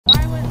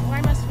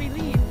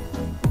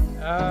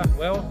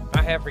Well,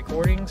 I have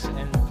recordings,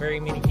 and very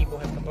many people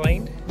have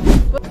complained.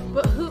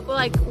 But who,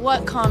 like,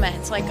 what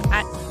comments? Like,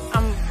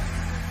 I'm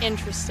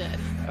interested.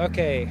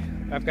 Okay,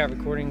 I've got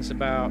recordings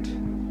about,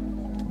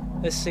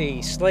 let's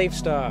see, slave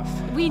stuff.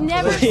 We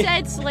never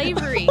said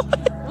slavery.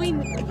 We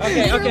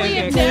literally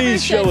have never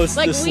Please said, show us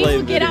like, the slave we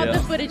will get video. out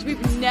the footage.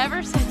 We've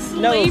never said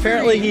slavery. No,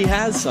 apparently he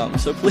has some,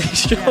 so please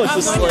show us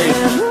the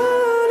slave.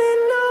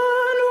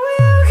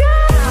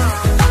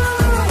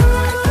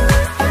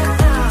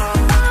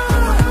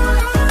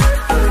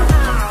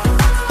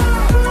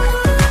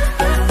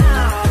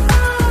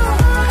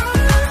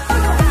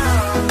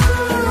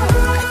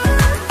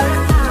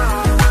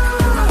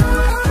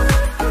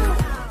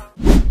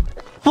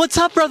 What's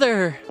up,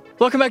 brother?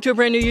 Welcome back to a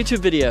brand new YouTube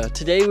video.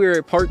 Today we're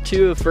at part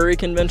 2 of Furry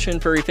Convention,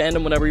 Furry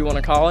Fandom, whatever you want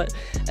to call it.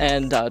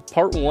 And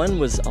part 1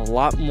 was a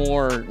lot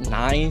more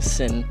nice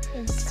and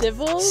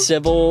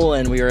civil,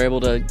 and we were able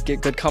to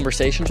get good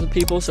conversations with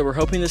people. So we're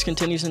hoping this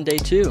continues in day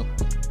 2.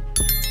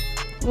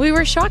 We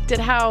were shocked at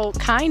how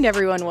kind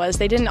everyone was.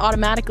 They didn't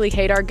automatically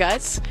hate our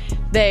guts.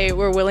 They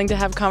were willing to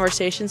have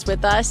conversations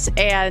with us,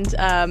 and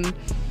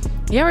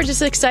yeah, we're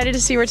just excited to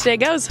see where today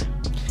goes.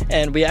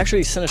 And we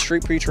actually sent a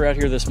street preacher out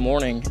here this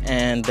morning,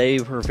 and they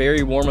were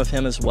very warm of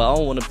him as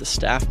well. One of the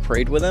staff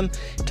prayed with him,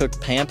 took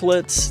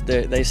pamphlets.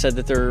 They said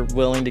that they're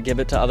willing to give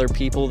it to other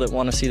people that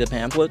want to see the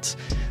pamphlets.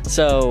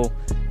 So,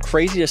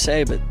 crazy to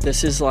say, but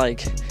this is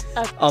like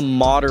a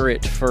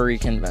moderate furry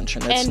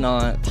convention. It's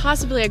not...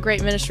 possibly a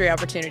great ministry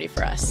opportunity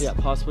for us. Yeah,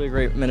 possibly a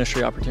great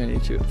ministry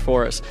opportunity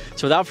for us.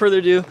 So without further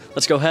ado,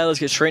 let's go ahead, let's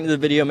get straight into the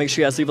video. Make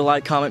sure you guys leave a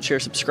like, comment, share,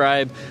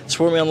 subscribe.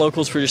 Support me on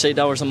locals for just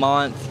 $8 a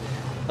month.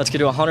 Let's get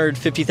to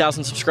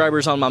 150,000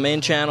 subscribers on my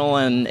main channel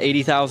and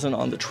 80,000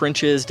 on the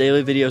Trenches.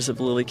 Daily videos of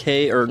Lily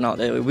Kate, or not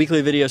daily,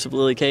 weekly videos of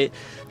Lily Kate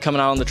coming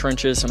out on the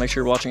Trenches. So make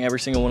sure you're watching every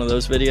single one of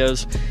those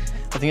videos.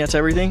 I think that's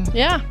everything.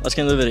 Yeah. Let's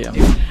get into the video.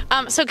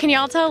 So can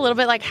y'all tell a little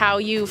bit like how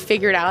you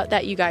figured out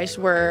that you guys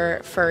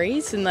were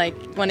furries and like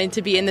wanted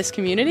to be in this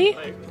community?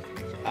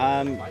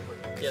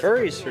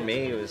 Furries for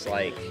me was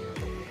like,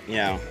 you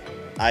know,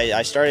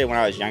 I started when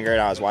I was younger and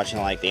I was watching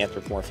like the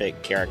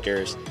anthropomorphic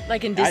characters.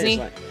 Like in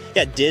Disney?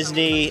 Yeah,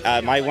 Disney.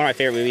 One of my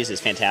favorite movies is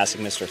Fantastic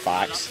Mr.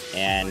 Fox,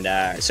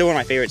 and still one of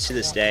my favorites to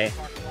this day.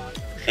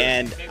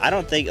 And I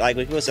don't think, like,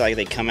 when people say like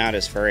they come out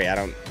as furry,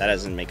 that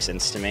doesn't make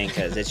sense to me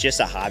because it's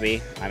just a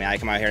hobby. I mean, I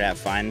come out here to have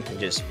fun and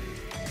just.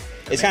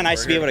 It's kind of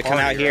nice to be able to come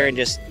out here and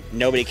just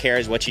nobody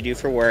cares what you do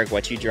for work,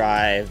 what you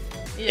drive,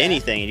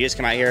 anything. You just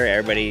come out here,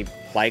 everybody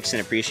likes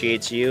and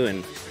appreciates you,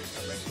 and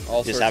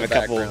all just have a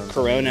couple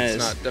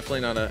Coronas.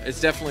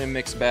 It's definitely a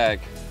mixed bag.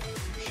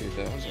 Shoot,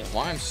 that was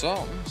lime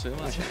salt.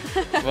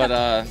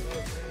 But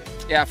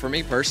yeah, for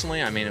me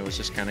personally, I mean, it was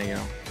just kind of, you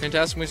know,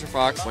 Fantastic Mr.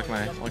 Fox, like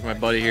my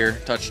buddy here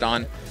touched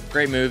on.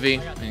 Great movie,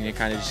 and you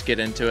kind of just get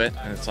into it,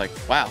 and it's like,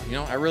 wow, you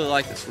know, I really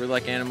like this. Really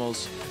like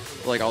animals,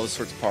 like all this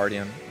sorts of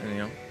partying, and you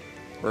know,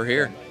 we're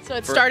here. So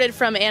it started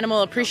from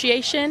animal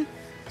appreciation,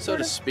 so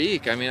to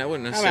speak. I mean, I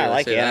wouldn't necessarily I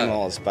like say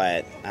animals,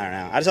 but I don't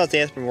know. I just thought the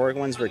anthropomorphic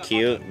ones were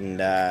cute, and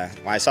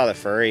when I saw the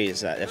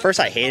furries, at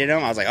first I hated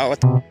them. I was like, oh, what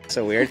the f***,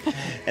 so weird.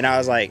 And I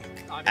was like,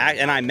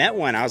 and I met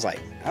one. I was like,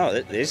 oh,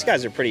 these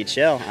guys are pretty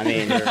chill. I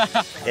mean,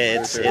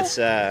 it's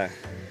a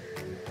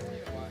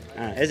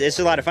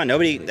lot of fun. I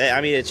mean,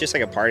 it's just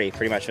like a party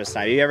pretty much this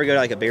time. You ever go to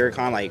like a bigger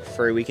con, like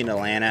Furry Week in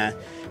Atlanta,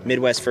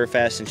 Midwest Fur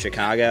Fest in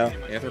Chicago,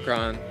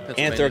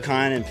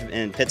 Anthrocon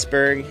in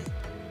Pittsburgh?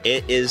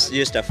 It is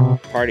just a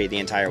party the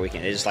entire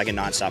weekend. It's just like a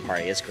non-stop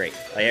party. It's great.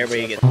 Like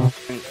everybody gets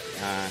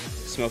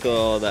smoke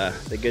all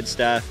the good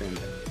stuff, and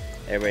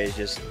everybody's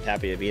just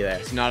happy to be there.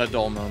 It's not a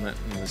dull moment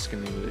in this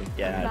community.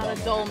 Yeah, not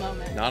a dull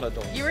moment. Not a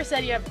dull moment. You were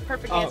said you have a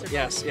perfect answer.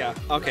 Yes, yeah.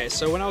 Okay,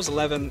 so when I was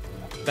 11,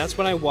 that's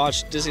when I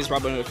watched Disney's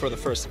Robin Hood for the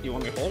first. You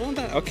want me to hold on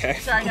that? Okay.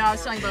 Sorry, no, I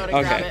was telling Bo to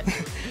grab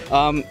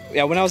it.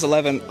 Yeah, when I was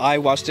 11, I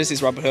watched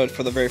Disney's Robin Hood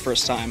for the very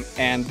first time,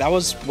 and that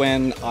was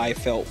when I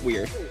felt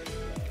weird.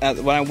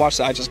 When I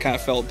watched it, I just kind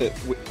of felt a bit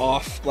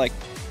off. Like,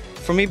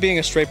 for me being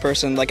a straight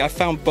person, like I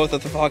found both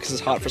of the foxes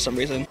hot for some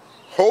reason.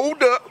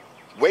 Hold up.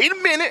 Wait a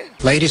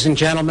minute. Ladies and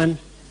gentlemen,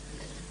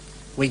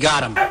 we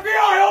got him.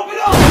 FBI, open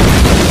up!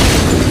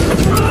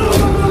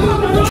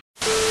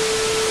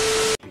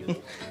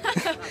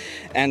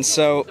 And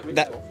so,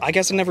 I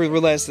guess I never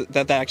realized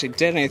that actually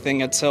did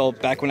anything until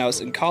back when I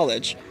was in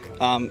college,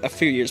 a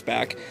few years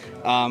back.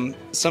 I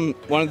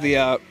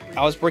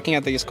was working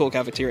at the school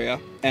cafeteria,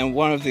 and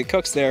one of the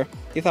cooks there,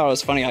 he thought it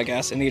was funny, I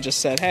guess, and he just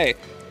said, hey,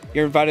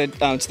 you're invited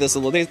to this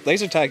little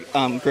laser tag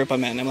group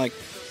I'm in. I'm like,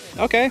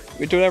 okay,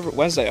 we do it every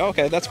Wednesday. Oh,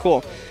 okay, that's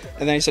cool.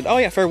 And then he said, oh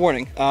yeah, fair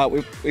warning,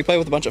 we play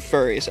with a bunch of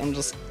furries.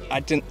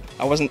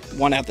 I wasn't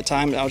one at the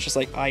time. I was just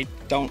like, I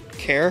don't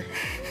care.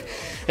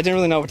 I didn't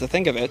really know what to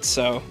think of it,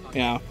 so, you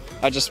know,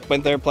 I just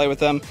went there, played with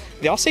them.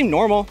 They all seemed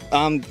normal.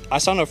 I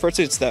saw no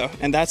fursuits though,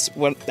 and that's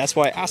why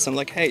I asked them,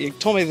 like, hey, you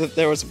told me that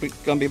there was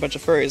gonna be a bunch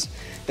of furries.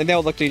 Then they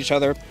all looked at each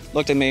other,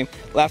 looked at me,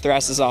 laughed their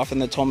asses off,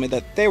 and then told me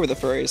that they were the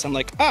furries. I'm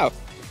like, oh,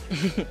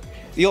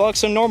 you look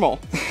so normal.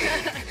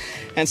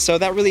 And so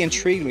that really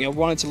intrigued me. I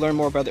wanted to learn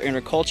more about their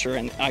inner culture,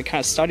 and I kind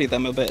of studied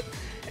them a bit.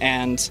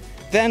 And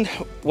then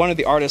one of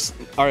the artist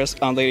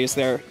ladies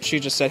there, she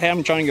just said, "Hey,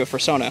 I'm joining you a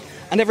fursona."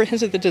 I never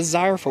hinted the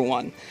desire for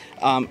one.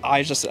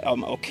 I just said,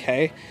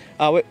 okay.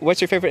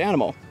 What's your favorite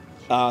animal?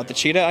 The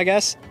cheetah, I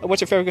guess. What's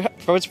your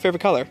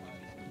favorite color?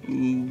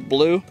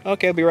 Blue.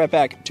 Okay, I'll be right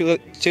back. 2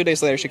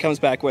 days later, she comes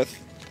back with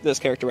this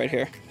character right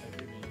here.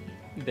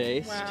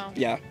 Based. Wow.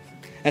 Yeah.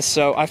 And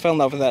so I fell in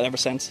love with that ever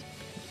since.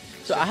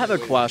 So I have a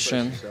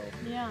question.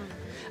 Yeah.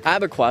 I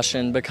have a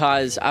question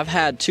because I've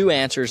had 2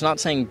 answers,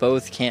 not saying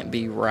both can't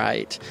be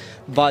right,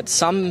 but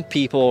some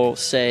people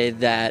say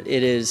that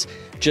it is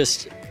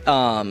just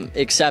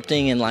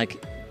accepting and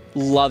like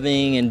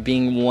loving and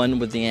being one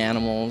with the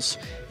animals,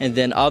 and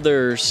then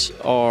others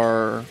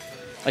are,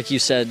 like you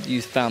said,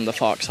 you found the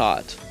fox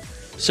hot.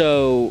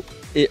 So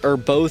are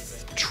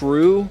both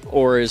true,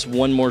 or is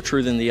one more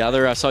true than the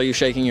other? I saw you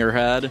shaking your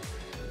head.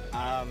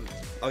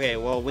 Okay,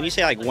 well, when you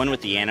say like one with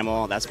the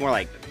animal, that's more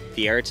like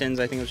Thearitans,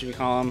 I think is what you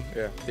call them.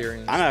 Yeah,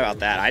 Thearians. I'm not about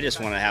that. I just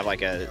want to have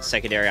like a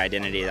secondary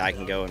identity that I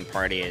can go and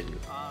party and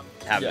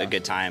have a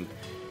good time.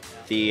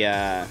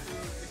 There's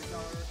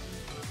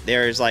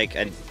like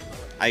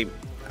I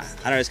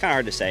don't know, it's kind of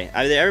hard to say.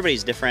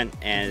 Everybody's different,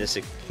 and this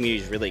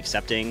community is really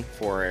accepting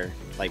for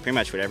like pretty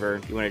much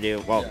whatever you want to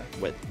do. Well,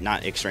 with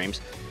not extremes.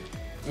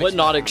 What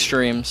not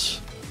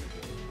extremes?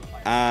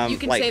 You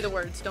can like, say the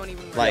words, don't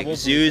even worry. Like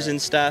zoos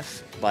and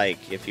stuff.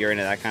 Like if you're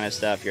into that kind of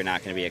stuff, you're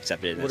not going to be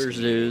accepted in this What are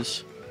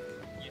zoos?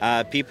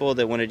 People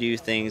that want to do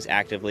things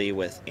actively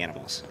with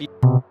animals.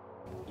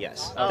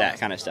 Yes, that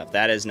kind of stuff.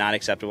 That is not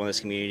acceptable in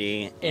this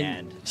community.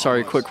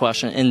 Sorry, quick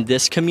question. In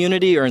this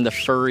community or in the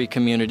furry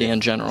community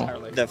in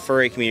general? The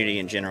furry community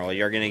in general.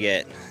 You're going to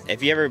get,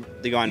 if you ever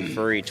go on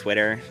furry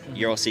Twitter,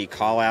 you'll see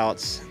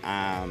call-outs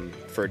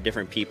for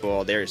different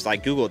people. There's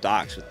like Google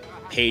Docs with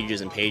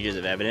pages and pages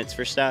of evidence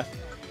for stuff.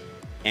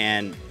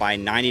 And by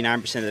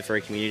 99% of the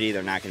furry community,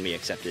 they're not going to be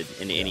accepted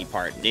into any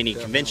part. Any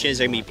conventions,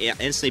 they're going to be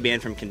instantly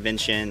banned from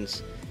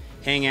conventions.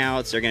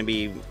 Hangouts, they're going to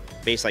be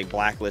basically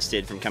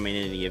blacklisted from coming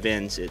into the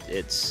events.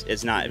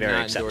 It's not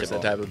very acceptable.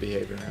 That type of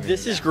behavior. I mean,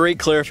 this is great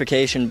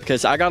clarification,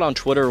 because I got on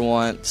Twitter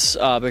once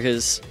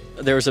because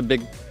there was a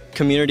big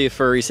community of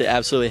furries that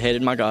absolutely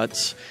hated my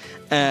guts.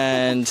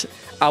 And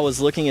I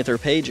was looking at their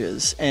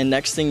pages, and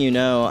next thing you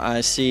know, I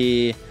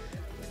see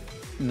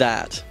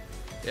that.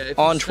 Yeah,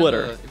 on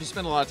Twitter. If you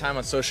spend a lot of time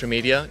on social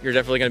media, you're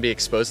definitely going to be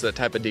exposed to that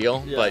type of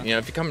deal. Yeah. But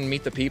if you come and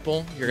meet the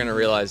people, you're going to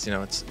realize,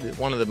 it's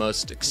one of the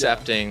most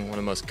accepting, one of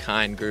the most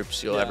kind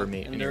groups you'll ever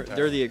meet. And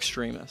they're the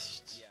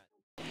extremists.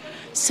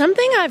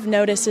 Something I've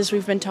noticed as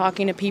we've been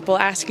talking to people,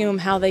 asking them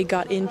how they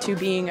got into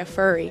being a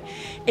furry,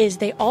 is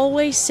they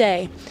always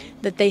say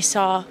that they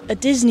saw a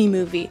Disney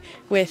movie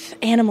with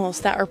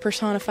animals that are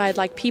personified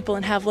like people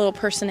and have little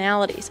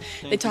personalities.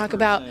 They talk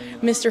about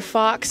Mr.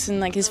 Fox and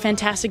like his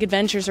fantastic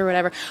adventures or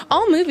whatever.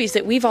 All movies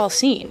that we've all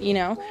seen,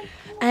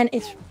 And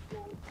it's...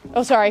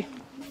 Oh, sorry.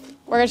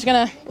 We're just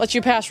gonna let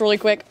you pass really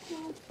quick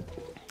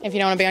if you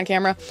don't want to be on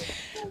camera.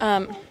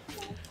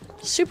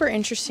 Super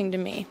interesting to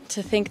me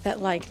to think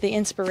that like the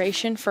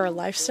inspiration for a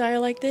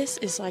lifestyle like this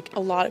is like a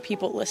lot of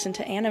people listen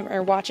to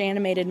or watch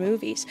animated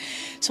movies.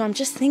 So I'm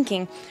just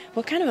thinking,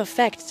 what kind of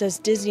effect does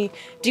Disney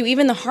do?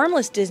 Even the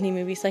harmless Disney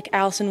movies like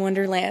Alice in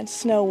Wonderland,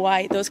 Snow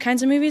White, those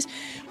kinds of movies,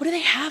 what do they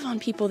have on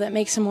people that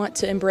makes them want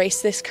to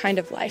embrace this kind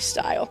of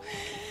lifestyle?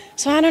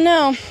 So I don't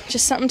know,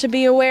 just something to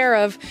be aware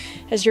of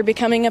as you're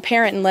becoming a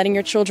parent and letting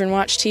your children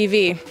watch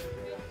TV.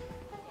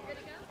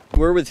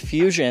 We're with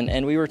Fusion,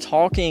 and we were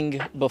talking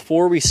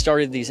before we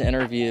started these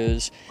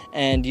interviews,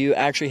 and you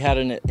actually had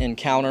an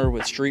encounter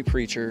with street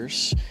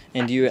preachers,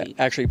 and you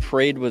actually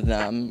prayed with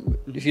them.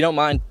 If you don't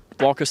mind,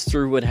 walk us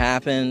through what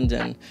happened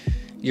and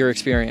your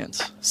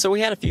experience. So we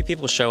had a few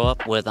people show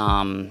up with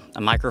a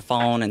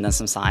microphone and then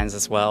some signs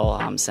as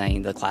well,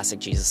 saying the classic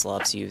Jesus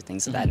loves you,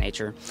 things of that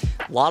nature.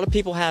 A lot of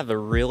people have a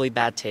really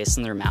bad taste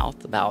in their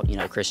mouth about,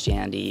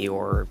 Christianity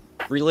or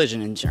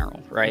religion in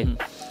general, right?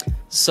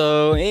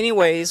 So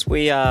anyways,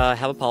 we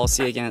have a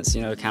policy against,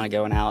 kind of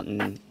going out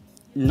and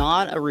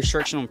not a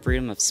restriction on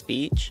freedom of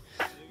speech,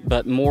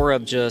 but more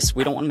of just,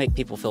 we don't want to make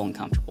people feel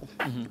uncomfortable,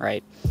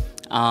 right?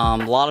 A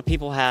lot of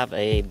people have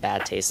a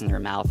bad taste in their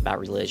mouth about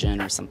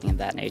religion or something of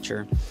that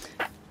nature.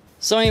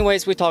 So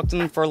anyways, we talked to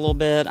them for a little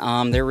bit.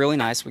 They're really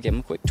nice. We gave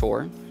them a quick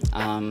tour,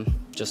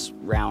 just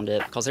round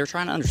it, because they were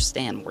trying to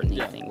understand more than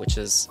anything, which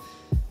is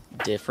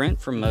different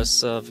from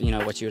most of,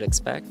 what you would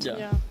expect.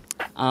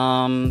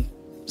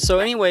 So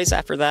anyways,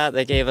 after that,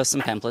 they gave us some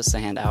pamphlets to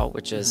hand out,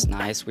 which is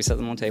nice. We set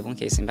them on the table in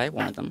case anybody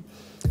wanted them.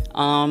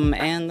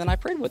 And then I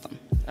prayed with them.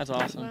 That's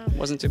awesome.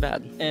 Wasn't too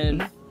bad.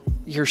 And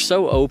you're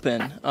so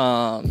open,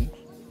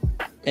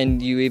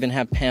 and you even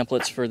have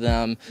pamphlets for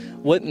them.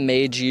 What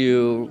made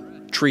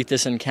you treat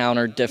this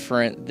encounter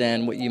different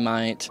than what you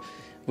might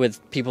with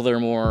people that are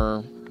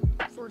more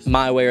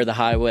my way or the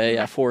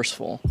highway,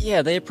 forceful?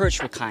 Yeah, they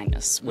approach with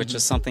kindness, which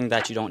is something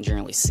that you don't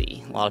generally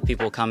see. A lot of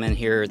people come in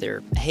here,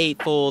 they're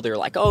hateful, they're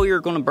like, oh, you're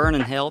going to burn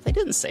in hell. They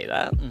didn't say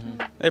that.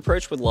 They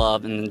approach with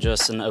love and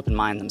just an open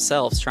mind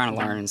themselves, trying to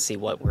learn and see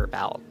what we're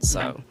about.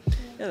 So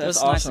Yeah, it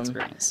was that's a nice awesome.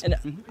 experience.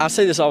 And I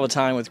say this all the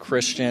time with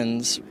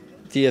Christians,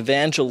 the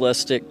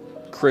evangelistic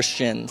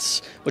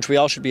Christians, which we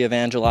all should be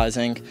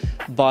evangelizing,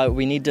 but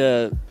we need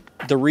to.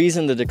 The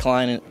reason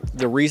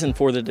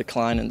for the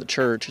decline in the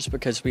church is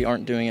because we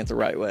aren't doing it the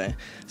right way.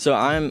 So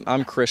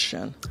I'm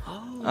Christian.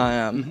 I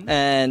am,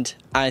 and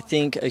I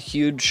think a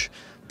huge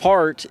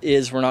part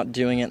is we're not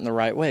doing it in the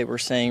right way. We're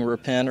saying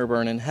repent or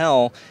burn in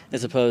hell,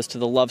 as opposed to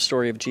the love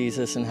story of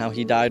Jesus and how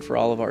he died for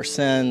all of our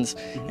sins,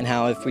 and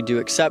how if we do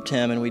accept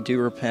him and we do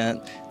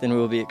repent, then we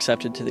will be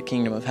accepted to the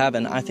kingdom of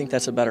heaven. I think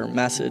that's a better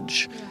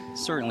message.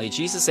 Certainly,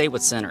 Jesus ate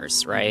with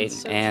sinners, right?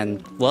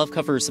 And love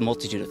covers a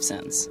multitude of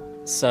sins.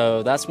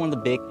 So that's one of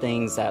the big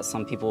things that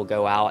some people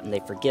go out and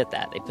they forget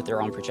that. They put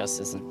their own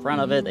prejudices in front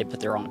of it. They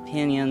put their own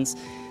opinions.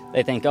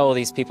 They think, oh,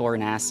 these people are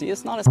nasty.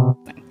 It's not a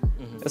thing.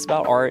 It's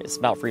about art. It's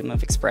about freedom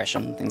of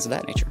expression, things of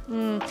that nature.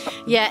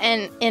 Yeah,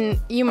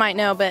 and you might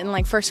know, but in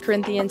like 1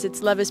 Corinthians,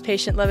 it's love is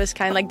patient, love is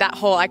kind, like that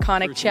whole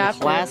iconic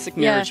chapter. Classic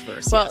marriage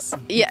verse. Well, yes.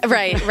 yeah,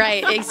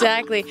 right,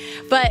 exactly.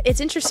 But it's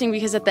interesting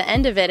because at the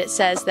end of it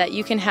says that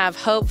you can have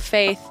hope,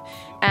 faith,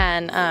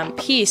 and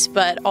peace,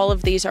 but all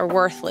of these are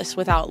worthless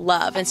without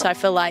love. And so I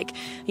feel like,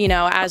 you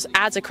know, as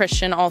a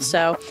Christian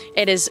also,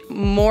 it is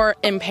more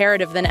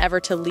imperative than ever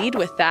to lead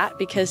with that,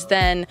 because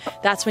then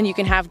that's when you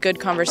can have good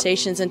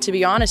conversations. And to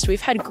be honest, we've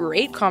had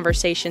great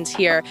conversations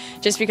here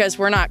just because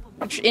we're not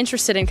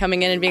interested in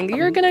coming in and being,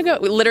 you're gonna go,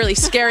 literally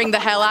scaring the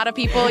hell out of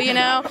people, you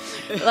know?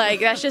 Like,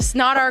 that's just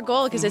not our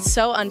goal because it's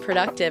so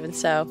unproductive. And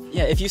so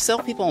yeah, if you sell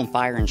people on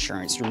fire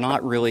insurance, you're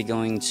not really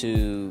going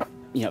to,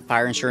 you know,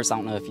 fire insurance, I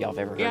don't know if y'all have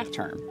ever heard the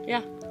term.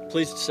 Yeah.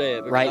 Please say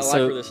it, because right, I like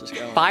so where this is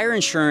going. Fire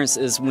insurance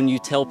is when you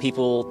tell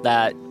people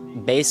that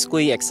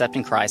basically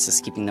accepting Christ is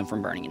keeping them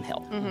from burning in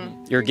hell.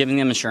 You're giving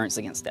them insurance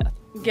against death.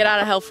 Get out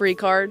of hell free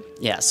card.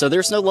 Yeah, so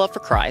there's no love for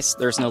Christ,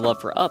 there's no love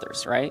for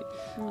others, right?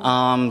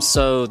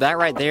 So that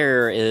right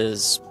there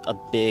is a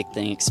big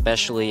thing,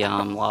 especially a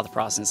lot of the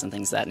Protestants and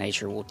things of that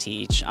nature will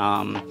teach.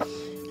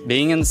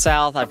 Being in the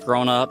South, I've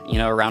grown up, you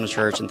know, around a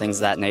church and things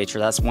of that nature.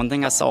 That's one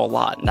thing I saw a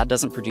lot, and that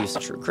doesn't produce a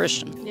true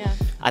Christian. Yeah.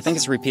 I think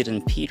it's repeated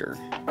in Peter,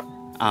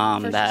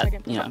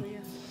 that, you know,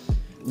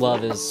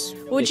 love is,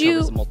 covers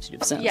a multitude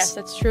of sins. Yes,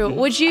 that's true.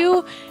 Would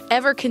you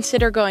ever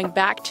consider going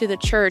back to the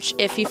church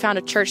if you found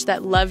a church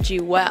that loved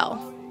you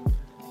well?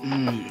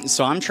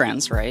 So I'm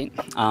trans, right?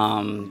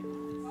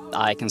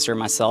 I consider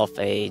myself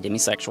a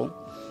demisexual.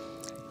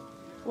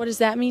 What does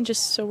that mean,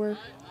 just so we're...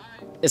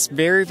 It's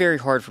very, very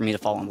hard for me to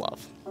fall in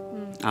love.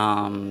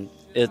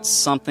 It's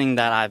something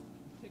that I've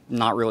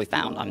not really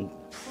found. I'm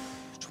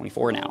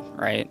 24 now,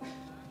 right?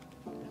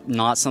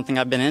 Not something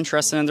I've been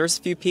interested in. There's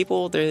a few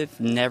people that have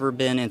never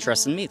been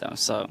interested in me, though,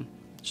 so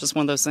it's just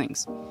one of those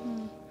things.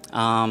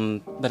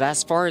 But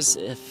as far as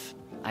if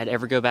I'd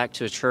ever go back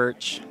to a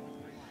church,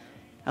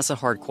 that's a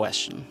hard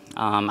question.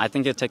 I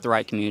think it'd take the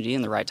right community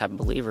and the right type of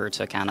believer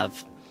to kind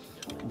of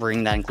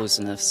bring that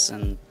inclusiveness,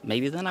 and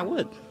maybe then I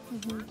would.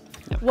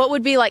 What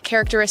would be like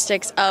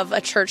characteristics of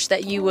a church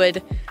that you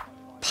would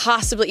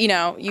possibly, you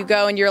know, you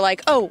go and you're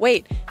like, oh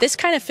wait, this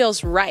kind of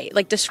feels right.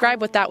 Like,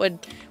 describe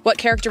what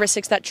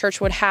characteristics that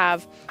church would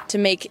have to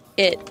make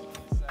it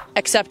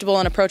acceptable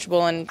and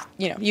approachable, and,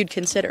 you know, you'd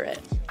consider it.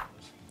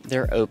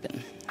 They're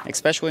open,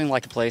 especially in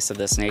like a place of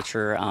this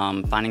nature.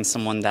 Finding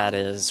someone that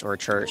is, or a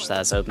church that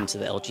is open to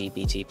the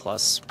LGBT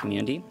plus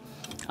community,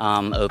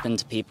 open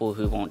to people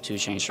who want to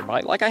change their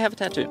body. Like, I have a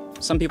tattoo.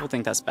 Some people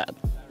think that's bad.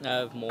 I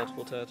have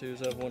multiple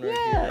tattoos. I have one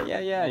right here.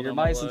 Yeah. Your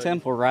body's a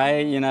temple,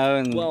 right? You know,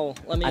 and well,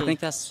 I think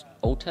that's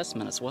Old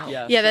Testament as well.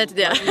 Yeah, that's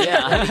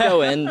Let me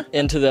go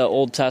into the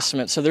Old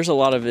Testament. So there's a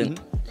lot of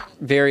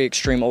very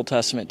extreme Old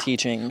Testament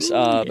teachings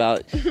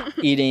about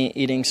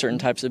eating certain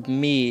types of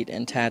meat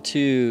and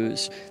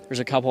tattoos. There's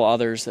a couple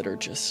others that are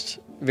just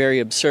very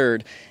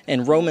absurd.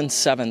 In Romans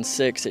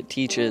 7:6, it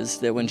teaches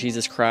that when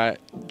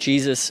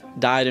Jesus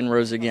died and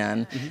rose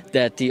again,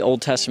 that the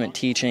Old Testament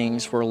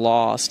teachings were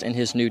lost and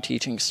his new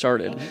teachings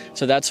started.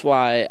 So that's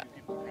why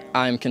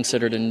I'm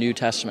considered a New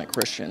Testament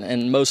Christian,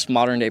 and most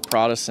modern-day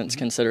Protestants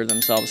consider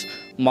themselves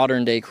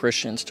modern-day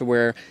Christians, to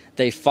where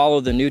they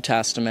follow the New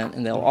Testament,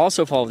 and they'll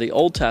also follow the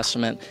Old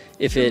Testament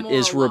if it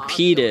is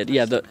repeated.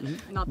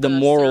 The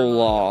moral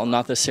law,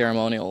 not the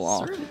ceremonial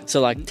law.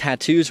 So, like,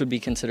 tattoos would be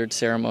considered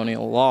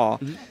ceremonial law,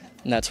 and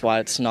that's why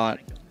it's not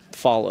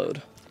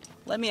followed.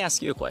 Let me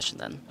ask you a question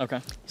then. Okay.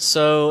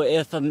 So,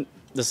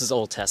 this is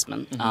Old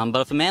Testament,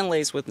 but if a man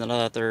lays with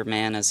another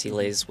man as he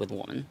lays with a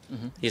woman,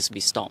 he has to be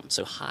stoned.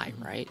 So high,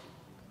 right?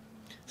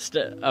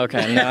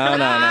 Okay,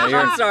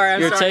 no.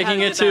 You're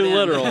taking it too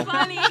literal.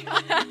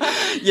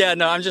 Yeah,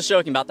 no, I'm just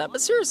joking about that.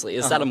 But seriously,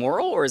 is that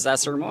immoral or is that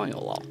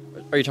ceremonial law?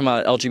 Are you talking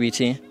about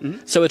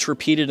LGBT? So it's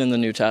repeated in the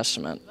New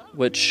Testament,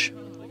 which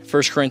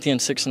 1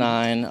 Corinthians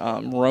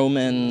 6:9,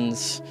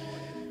 Romans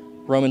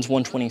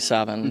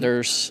 1:27.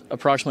 There's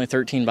approximately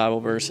 13 Bible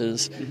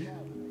verses.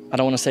 I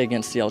don't want to say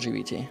against the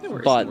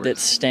LGBT, but that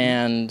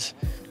stand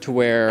to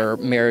where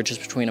marriage is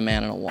between a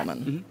man and a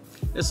woman.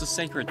 It's a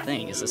sacred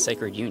thing. It's a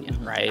sacred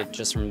union, right?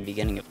 Just from the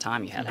beginning of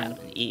time, you had Adam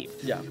and Eve.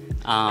 Yeah.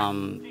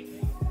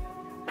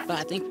 But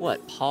I think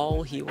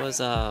Paul, he was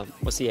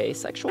he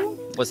asexual?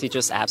 Was he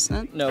just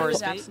abstinent? No,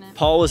 abstinent.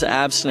 Paul was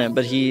abstinent,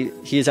 but he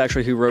is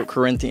actually who wrote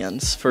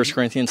Corinthians, 1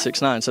 Corinthians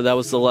 6:9. So that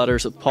was the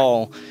letters of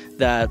Paul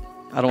that,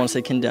 I don't want to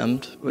say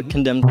condemned, but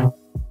condemned.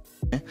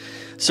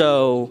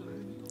 So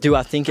do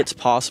I think it's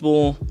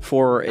possible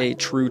for a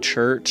true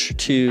church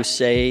to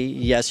say,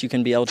 yes, you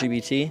can be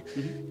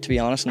LGBT? To be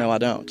honest, no, I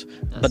don't.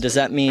 But does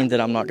that mean that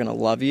I'm not going to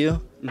love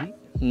you?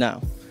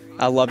 No.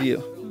 I love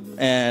you.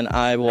 And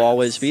I will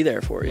always be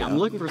there for you. I'm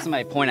looking for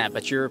somebody to point at,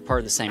 but you're part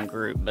of the same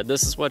group. But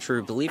this is what a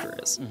true believer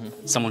is.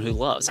 Someone who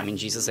loves. I mean,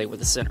 Jesus ate with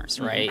the sinners,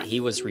 right? He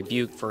was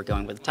rebuked for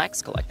going with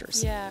tax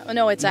collectors. Yeah.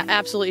 No, it's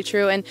absolutely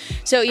true. And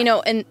so,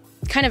 and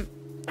kind of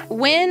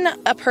when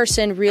a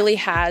person really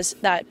has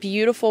that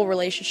beautiful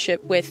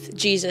relationship with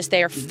Jesus,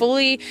 they are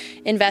fully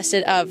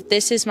invested of,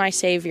 this is my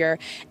Savior.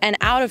 And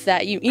out of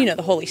that, you know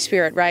the Holy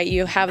Spirit, right?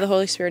 You have the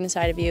Holy Spirit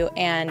inside of you.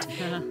 And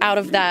out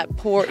of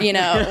that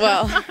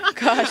well,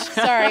 gosh,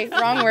 sorry,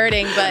 wrong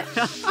wording, but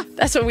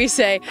that's what we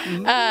say.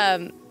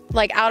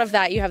 Like out of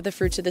that, you have the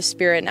fruits of the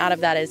Spirit. And out of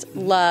that is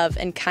love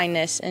and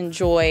kindness and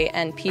joy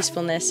and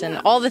peacefulness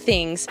and all the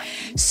things.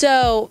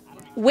 So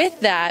with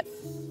that,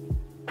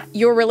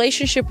 your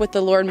relationship with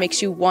the Lord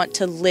makes you want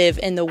to live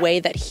in the way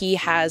that He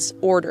has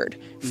ordered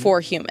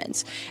for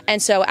humans.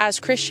 And so as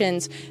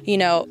Christians,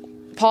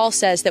 Paul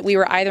says that we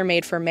were either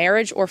made for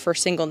marriage or for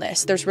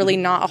singleness. There's really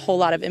not a whole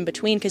lot of in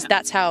between, because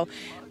that's how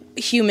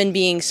human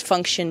beings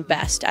function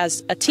best,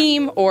 as a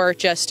team or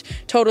just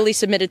totally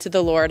submitted to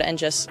the Lord and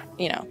just,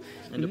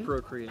 And to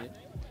procreate.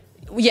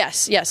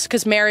 Yes,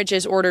 because marriage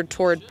is ordered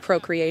toward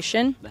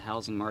procreation. The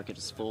housing market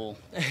is full.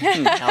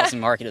 The housing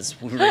market is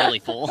really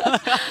full.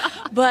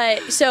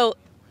 But so,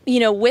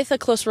 with a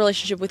close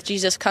relationship with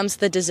Jesus comes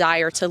the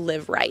desire to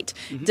live right,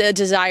 the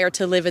desire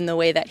to live in the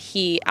way that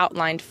He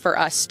outlined for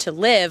us to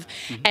live.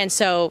 And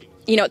so,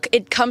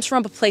 it comes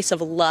from a place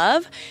of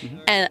love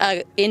and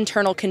an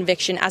internal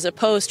conviction, as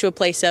opposed to a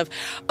place of,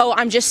 oh,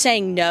 I'm just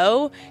saying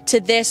no to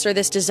this or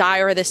this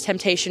desire or this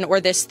temptation or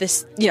this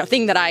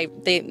thing that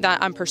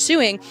I'm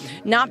pursuing,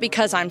 not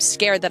because I'm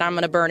scared that I'm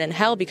going to burn in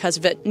hell because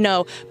of it,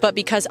 no, but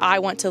because I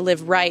want to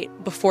live right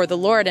before the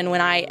Lord. And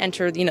when I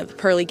enter, the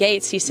pearly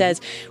gates, He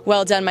says,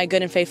 well done, my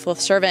good and faithful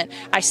servant.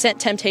 I sent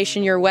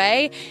temptation your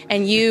way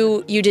and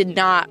you did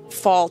not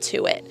fall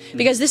to it,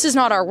 because this is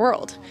not our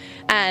world.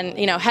 And,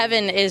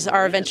 heaven is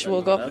our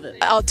eventual goal.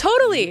 Oh,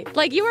 totally.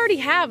 Like, you already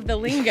have the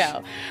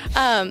lingo.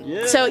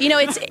 So,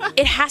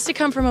 it has to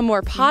come from a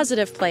more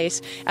positive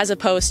place, as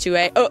opposed to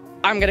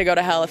I'm going to go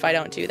to hell if I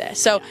don't do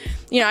this. So,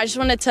 I just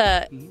wanted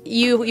to,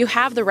 you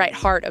have the right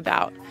heart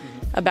about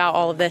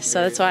all of this.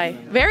 So that's why,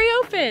 very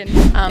open.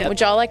 Would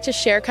y'all like to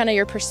share kind of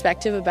your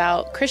perspective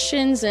about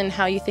Christians and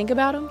how you think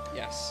about them?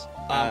 Yes.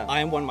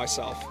 I am one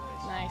myself.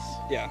 Nice.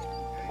 Yeah.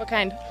 What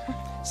kind?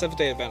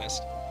 Seventh-day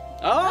Adventist.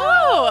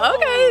 Oh,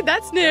 okay.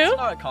 That's new. That's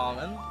not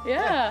common.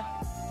 Yeah.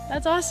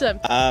 That's awesome.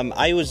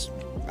 I was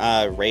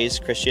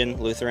raised Christian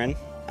Lutheran,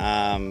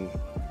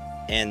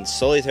 and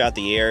slowly throughout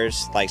the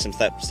years, like, some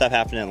stuff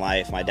happened in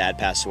life. My dad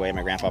passed away,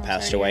 my grandpa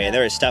passed away, and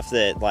there was stuff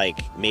that, like,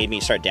 made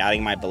me start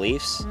doubting my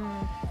beliefs.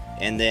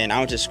 And then I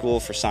went to school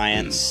for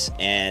science,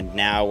 and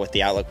now with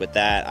the outlook with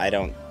that,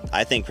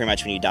 I think pretty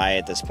much when you die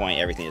at this point,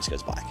 everything just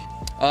goes black.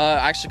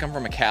 I actually come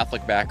from a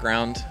Catholic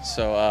background,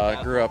 so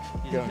grew up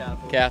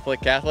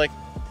Catholic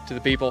to the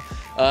people.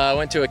 I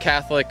went to a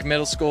Catholic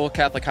middle school,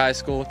 Catholic high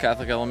school,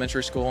 Catholic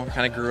elementary school,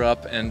 kind of grew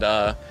up, and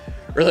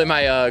really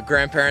my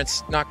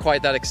grandparents, not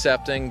quite that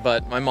accepting,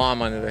 but my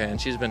mom, on the other hand,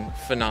 she's been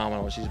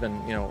phenomenal. She's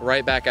been,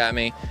 right back at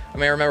me. I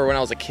mean, I remember when I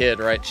was a kid,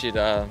 right, she'd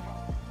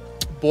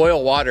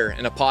boil water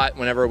in a pot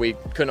whenever we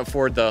couldn't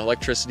afford the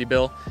electricity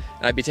bill,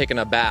 and I'd be taking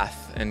a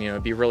bath, and,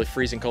 it'd be really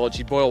freezing cold.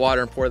 She'd boil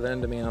water and pour that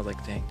into me, and I was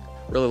like, dang,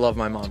 really love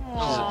my mom.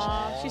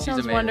 Aww, she sounds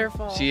amazing.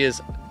 wonderful. She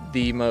is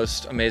the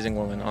most amazing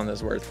woman on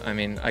this earth. I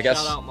mean, I guess.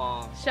 Shout out,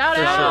 Mom. Shout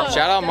out. Sure.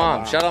 Shout out,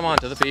 Mom. Shout out, Mom,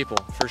 to the people,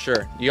 for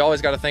sure. You always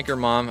got to thank your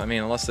mom. I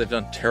mean, unless they've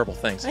done terrible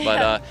things.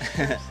 But,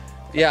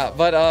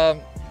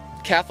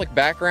 Catholic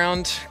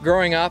background,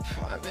 growing up,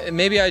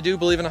 maybe I do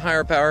believe in a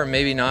higher power,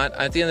 maybe not.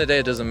 At the end of the day,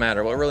 it doesn't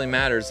matter. What really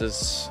matters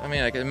is,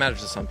 it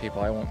matters to some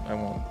people. I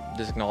won't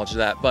disacknowledge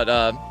that.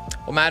 But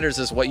what matters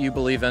is what you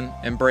believe in,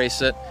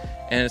 embrace it,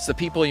 and it's the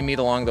people you meet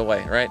along the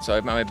way, right? So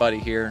I've got my buddy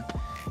here.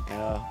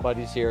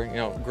 Buddies here,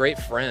 great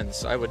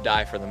friends. I would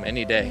die for them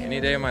any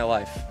day of my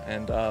life.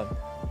 And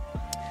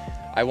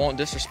I won't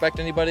disrespect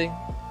anybody,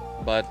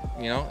 but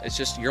it's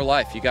just your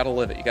life. You got to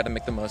live it. You got to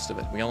make the most of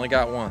it. We only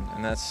got one,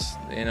 and that's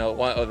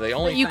one of the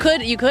only.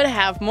 But you could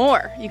have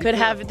more. You could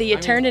have the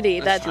eternity.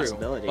 That's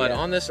true. But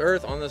on this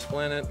earth, on this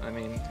planet,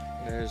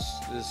 there's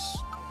this.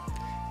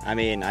 I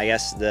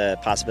guess the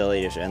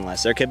possibilities are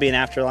endless. There could be an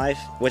afterlife,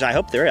 which I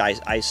hope there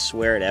is. I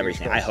swear to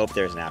everything. I hope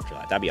there's an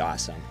afterlife. That'd be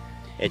awesome.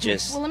 It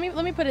just. Well,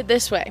 let me put it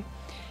this way.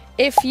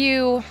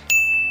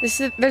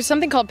 There's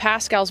something called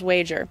Pascal's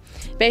wager.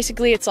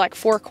 Basically, it's like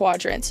 4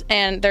 quadrants,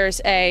 and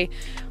there's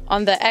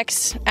on the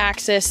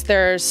x-axis,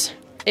 there's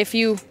if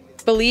you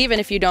believe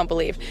and if you don't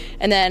believe,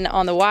 and then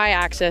on the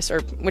y-axis, or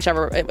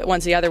whichever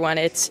one's the other one,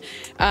 it's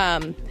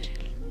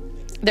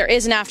there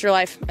is an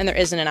afterlife and there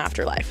isn't an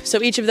afterlife.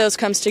 So each of those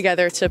comes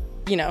together to,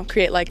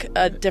 create like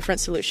a different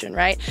solution,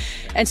 right?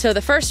 And so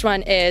the first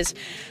one is,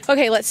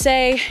 okay, let's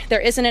say there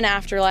isn't an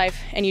afterlife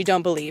and you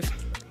don't believe.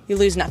 You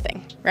lose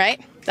nothing,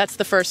 right? That's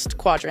the first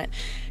quadrant.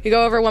 You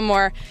go over one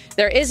more,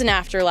 there is an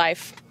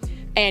afterlife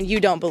and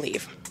you don't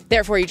believe.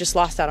 Therefore, you just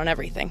lost out on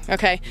everything,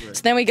 okay? Right.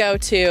 So then we go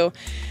to,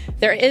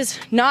 there is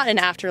not an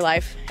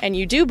afterlife and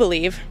you do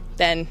believe,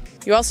 then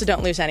you also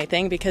don't lose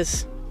anything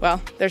because,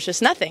 well, there's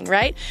just nothing,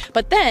 right?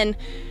 But then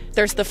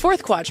there's the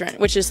fourth quadrant,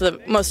 which is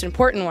the most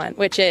important one,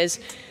 which is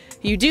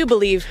you do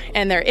believe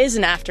and there is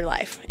an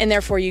afterlife, and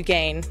therefore you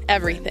gain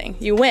everything.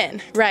 You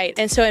win, right?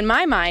 And so in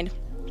my mind,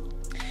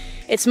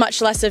 it's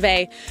much less of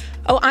a,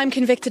 oh, I'm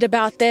convicted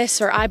about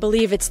this, or I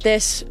believe it's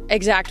this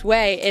exact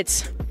way.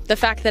 It's the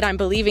fact that I'm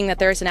believing that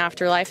there is an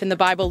afterlife, and the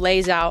Bible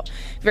lays out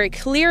very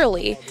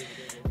clearly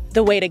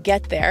the way to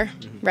get there,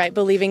 right?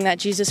 Believing that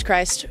Jesus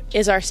Christ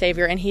is our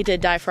Savior and He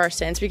did die for our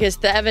sins, because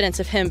the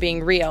evidence of Him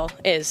being real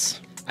is...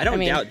 I don't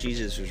doubt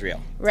Jesus was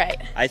real. Right.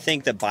 I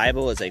think the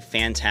Bible is a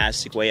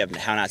fantastic way of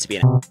how not to be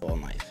an asshole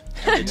in life.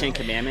 The Ten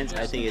Commandments,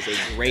 I think, is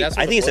a great...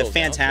 I think it's a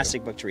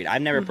fantastic book to read.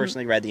 I've never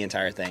personally read the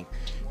entire thing,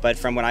 but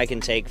from what I can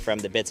take from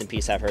the bits and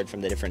pieces I've heard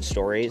from the different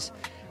stories,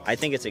 I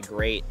think it's a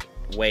great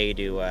way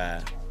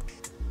to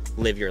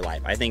live your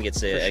life. I think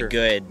it's a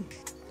good...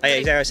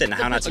 Exactly what I said,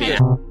 how not to be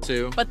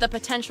an But the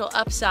potential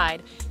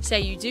upside, say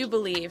you do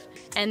believe,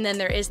 and then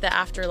there is the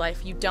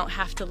afterlife, you don't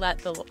have to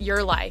let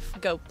your life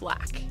go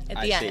black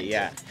at the end. See,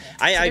 yeah.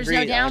 I agree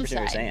with what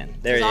you're saying.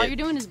 Because all you're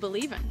doing is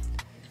believing.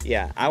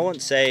 Yeah, I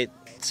won't say...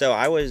 So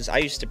I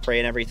used to pray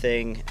and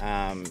everything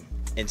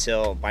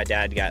until my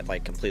dad got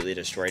like completely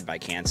destroyed by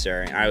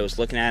cancer. And I was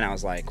looking at it and I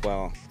was like,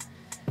 well,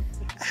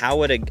 how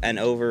would an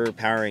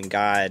overpowering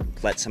God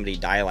let somebody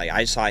die? Like,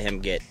 I saw him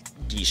get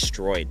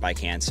destroyed by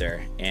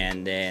cancer,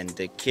 and then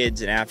the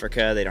kids in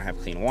Africa, they don't have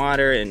clean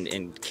water,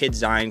 and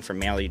kids dying from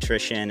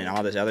malnutrition and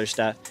all this other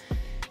stuff.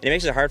 And it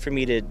makes it hard for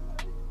me to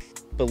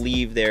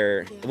believe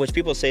which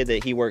people say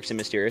that he works in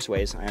mysterious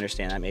ways. I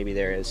understand that maybe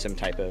there is some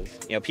type of,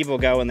 people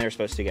go when they're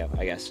supposed to go,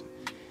 I guess.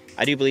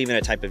 I do believe in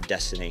a type of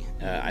destiny,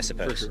 I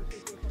suppose. For sure.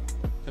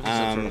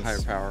 Some sort of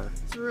higher power.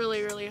 It's a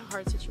really, really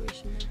hard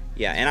situation.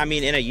 Yeah, and I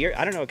mean, in a year,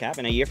 I don't know what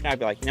happened. A year from now, I'd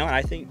be like,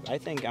 I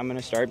think I'm going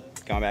to start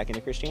going back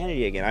into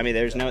Christianity again. I mean,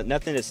 there's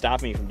nothing to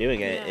stop me from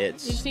doing it.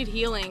 You just need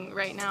healing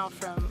right now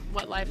from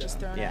what life has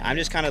thrown at you. I'm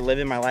just kind of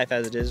living my life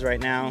as it is right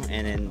now.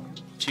 And in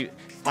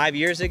 5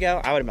 years ago,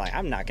 I would have been like,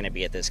 I'm not going to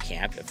be at this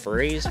camp at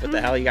Furries. What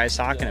the hell are you guys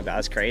talking about?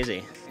 It's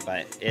crazy.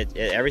 But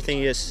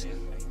everything just...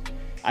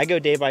 I go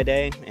day by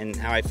day and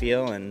how I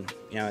feel, and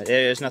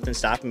there's nothing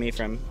stopping me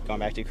from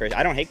going back to Christian.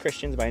 I don't hate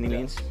Christians by any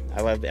means.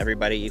 I love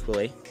everybody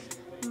equally.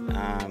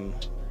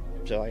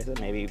 So like I said,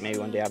 maybe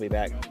one day I'll be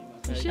back.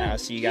 I'll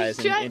see you guys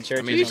in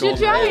church. You should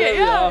try it.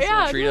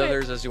 Yeah. Treat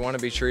others as you want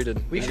to be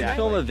treated. We should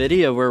film a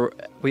video where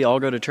we all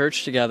go to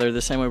church together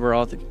the same way we're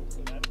all at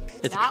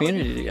the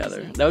community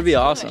together. That would be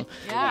awesome.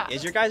 Yeah.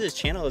 Is your guys'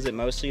 channel, is it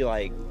mostly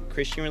like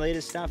Christian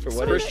related stuff, or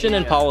what? Christian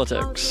and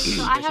politics.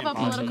 So I have a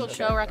political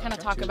show where I kind of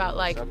talk about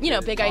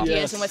big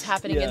ideas and what's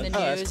happening in the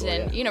news,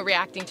 and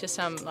reacting to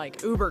some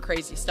like uber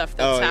crazy stuff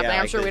that's happening.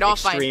 I'm sure we'd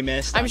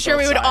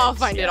all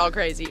find it all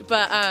crazy.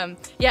 But and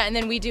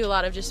then we do a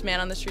lot of just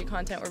man on the street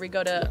content where we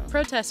go to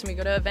protests and we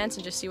go to events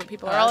and just see what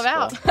people are all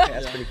about. Cool.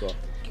 That's pretty cool.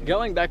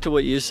 Going back to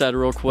what you said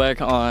real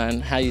quick on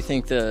how you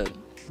think the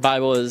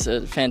Bible is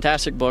a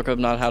fantastic book of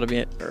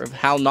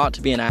how not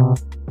to be an asshole.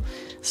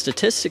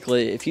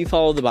 Statistically, if you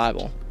follow the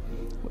Bible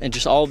and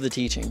just all of the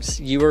teachings,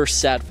 you are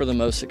set for the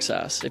most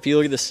success. If you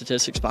look at the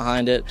statistics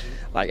behind it,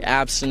 like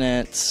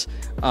abstinence,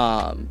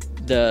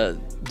 the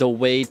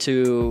way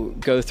to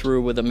go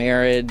through with a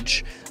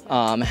marriage,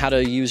 how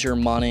to use your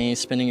money,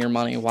 spending your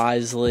money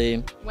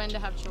wisely. When to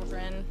have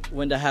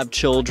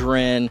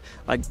children.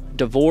 Like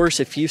divorce,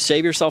 if you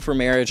save yourself for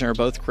marriage and are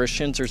both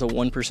Christians, there's a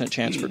 1%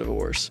 chance for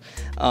divorce.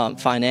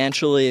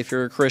 Financially, if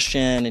you're a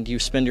Christian and you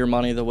spend your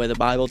money the way the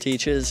Bible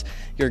teaches,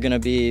 you're going to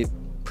be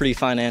pretty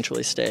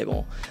financially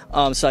stable.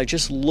 So like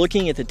just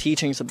looking at the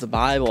teachings of the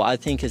Bible, I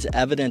think is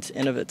evidence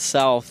in of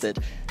itself that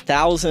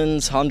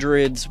thousands,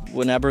 hundreds,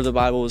 whenever the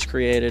Bible was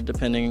created,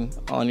 depending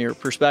on your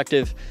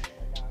perspective,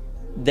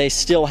 they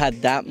still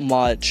had that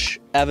much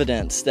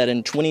evidence that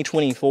in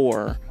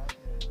 2024,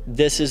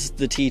 this is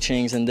the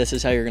teachings and this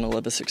is how you're going to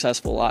live a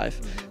successful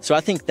life. So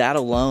I think that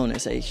alone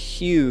is a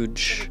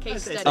huge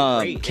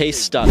case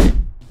study.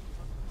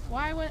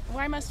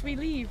 Why must we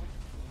leave?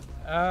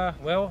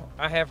 Well,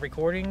 I have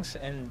recordings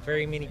and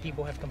very many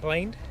people have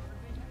complained.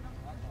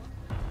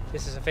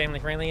 This is a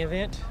family-friendly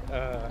event.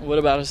 What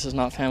about us is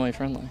not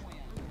family-friendly?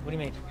 What do you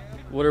mean?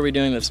 What are we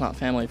doing that's not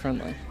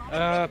family-friendly?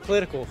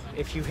 Political.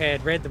 If you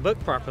had read the book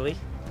properly,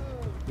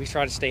 we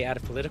try to stay out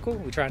of political.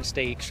 We try to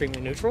stay extremely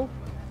neutral.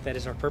 That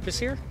is our purpose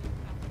here.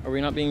 Are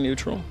we not being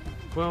neutral?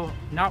 Well,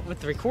 not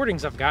with the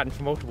recordings I've gotten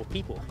from multiple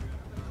people.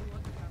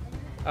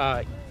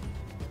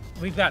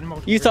 We've gotten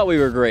multiple... You thought we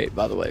were great,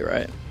 by the way,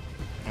 right?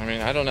 I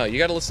mean, I don't know. You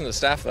got to listen to the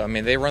staff, though. I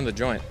mean, they run the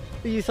joint.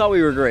 You thought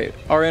we were great.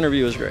 Our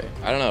interview was great.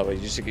 I don't know, but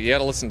you got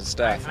to listen to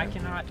staff. I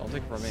cannot Don't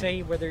take it from me.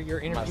 say whether your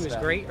interview is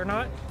staff. great or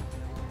not.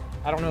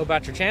 I don't know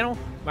about your channel.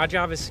 My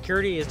job as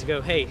security is to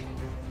go, hey,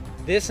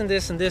 this and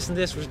this and this and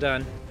this was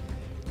done.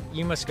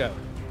 You must go.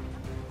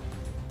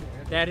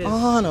 That is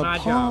my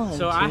job.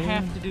 So I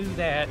have to do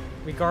that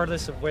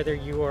regardless of whether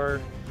you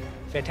are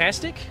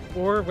fantastic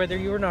or whether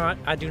you are not.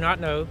 I do not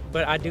know,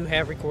 but I do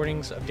have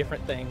recordings of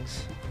different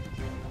things.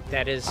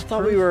 That is I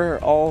thought we were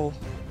all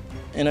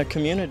in a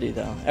community,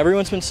 though.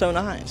 Everyone's been so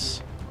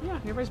nice. Yeah,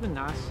 everybody's been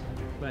nice.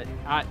 But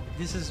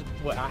this is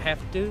what I have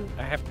to do.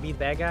 I have to be the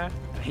bad guy.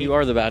 You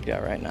are the bad guy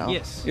right now.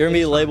 Yes. You're going to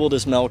be labeled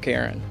as Mel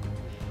Karen.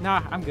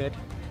 Nah, I'm good.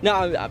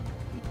 No,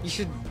 you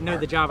should know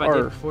the job I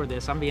did before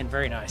this. I'm being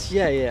very nice.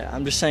 Yeah.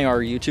 I'm just saying our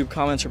YouTube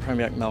comments are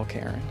probably like Mel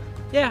Karen.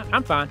 Yeah,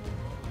 I'm fine.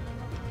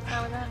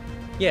 How is that?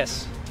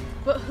 Yes.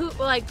 But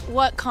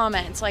what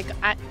comments? Like,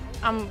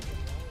 I'm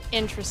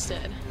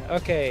interested.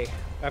 Okay,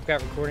 I've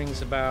got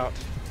recordings about,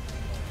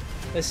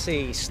 let's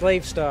see,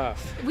 slave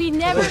stuff. We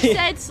never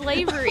said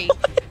slavery.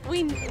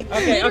 We okay.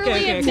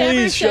 have never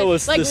please said, show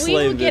us like, the slave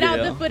we will get video.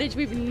 out the footage.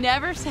 We've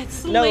never said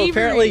slavery. No,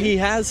 apparently he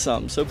has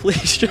some, so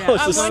please show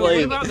us the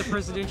slave. What about the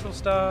presidential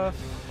stuff,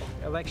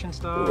 election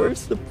stuff?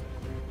 Where's the...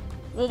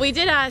 Well, we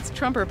did ask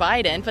Trump or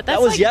Biden, but that's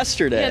that was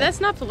yesterday. Yeah, that's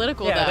not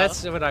political, though. Yeah,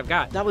 that's what I've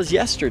got. That was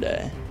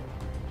yesterday.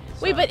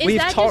 Wait, but is We've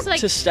that talked just like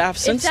to staff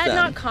since is that then.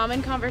 not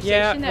common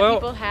conversation that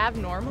people have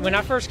normally? When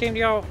I first came to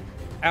y'all,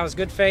 I was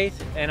good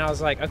faith, and I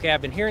was like, okay,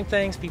 I've been hearing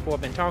things, people have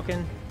been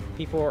talking,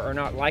 people are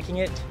not liking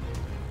it,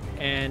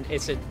 and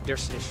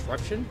there's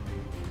disruption.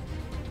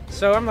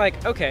 So I'm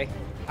like, okay,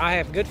 I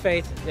have good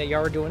faith that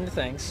y'all are doing the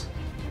things.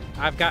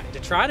 I've got to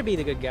try to be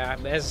the good guy,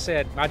 but as I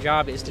said, my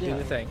job is to do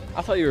the thing.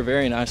 I thought you were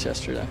very nice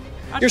yesterday.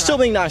 You're still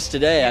being nice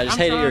today. I just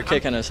hate that you're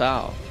kicking us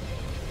out.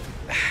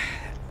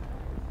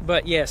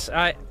 But yes,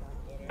 I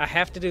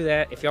have to do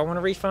that. If y'all want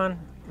a refund,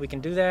 we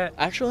can do that.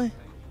 Actually,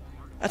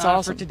 that's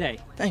awesome. For today.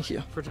 Thank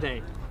you. For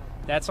today.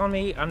 That's on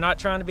me. I'm not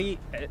trying to be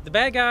the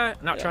bad guy.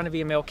 I'm not trying to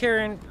be a Mel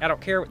Karen. I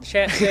don't care what the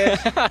chat says.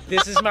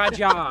 This is my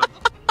job.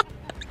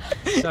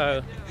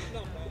 So.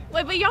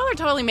 Wait, but y'all are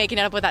totally making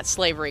it up with that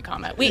slavery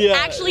comment. We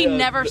actually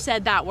never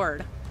said that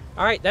word.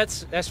 All right,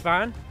 that's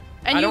fine.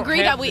 And you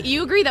agree that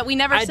we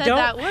never said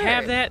that word. I don't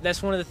have that.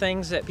 That's one of the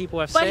things that people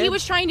have said. But he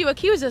was trying to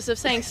accuse us of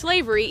saying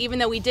slavery, even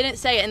though we didn't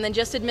say it, and then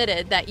just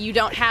admitted that you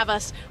don't have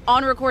us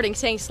on recording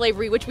saying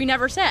slavery, which we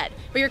never said.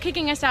 But you're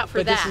kicking us out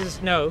for that.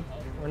 No,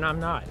 I'm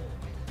not.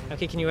 I'm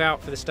kicking you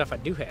out for the stuff I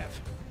do have.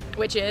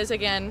 Which is,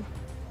 again?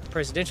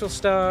 Presidential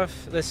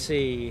stuff. Let's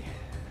see.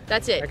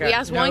 That's it. We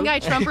asked one guy,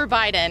 Trump or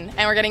Biden,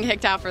 and we're getting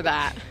kicked out for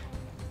that.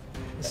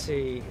 Let's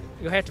see.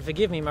 You'll have to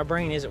forgive me. My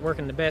brain isn't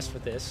working the best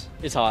with this.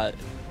 It's hot.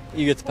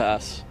 You get the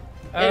pass.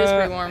 It is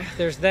pretty warm.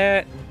 There's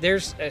that.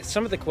 There's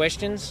some of the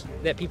questions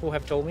that people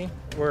have told me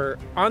were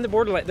on the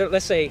borderline.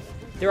 Let's say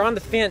they're on the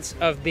fence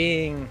of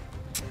being.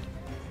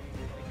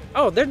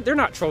 Oh, they're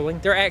not trolling.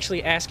 They're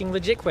actually asking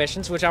legit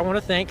questions, which I want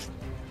to think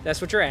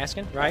that's what you're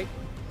asking, right?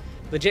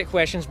 Legit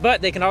questions,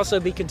 but they can also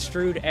be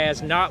construed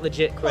as not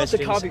legit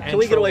questions. Can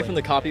we get away from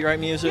the copyright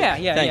music?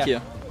 Yeah. Thank you.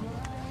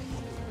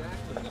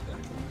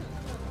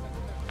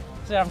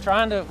 So I'm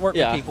trying to work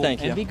with people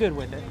and be good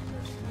with it.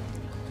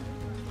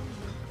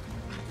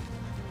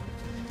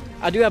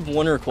 I do have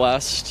one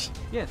request.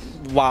 Yes.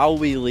 While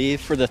we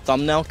leave for the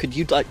thumbnail, could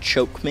you like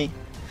choke me?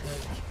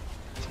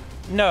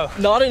 No.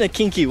 Not in a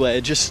kinky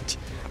way. Just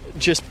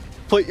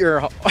put your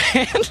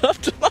hand up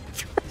to my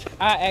throat.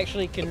 I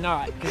actually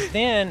cannot, because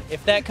then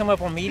if that come up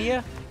on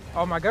media,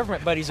 all my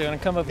government buddies are going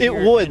to come up. It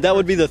would. That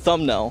would be the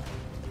thumbnail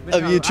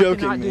of you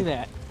choking me. I cannot do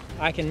that.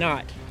 I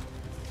cannot.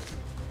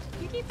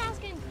 You keep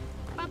asking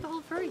about the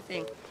whole furry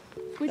thing.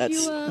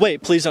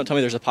 Wait, please don't tell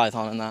me there's a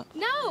python in that.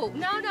 No. I'm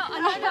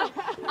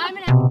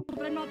an asshole,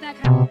 but I'm not that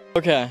kind of.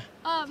 Okay.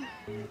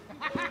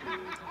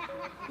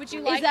 Would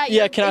you like?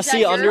 Yeah. Can I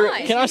see under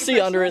it? Can I see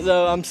under it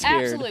though? I'm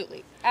scared.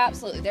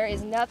 Absolutely. There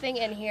is nothing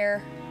in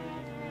here.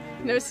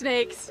 No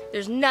snakes.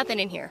 There's nothing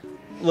in here.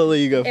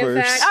 Lily, you go In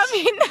first. fact,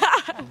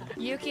 I mean,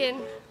 you can.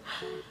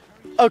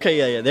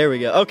 Okay, yeah, there we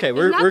go. Okay,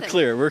 we're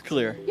clear. We're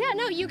clear. Yeah,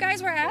 no, you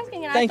guys were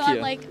asking, and Thank I thought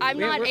you. like I'm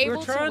not able to wear it.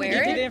 We're trying to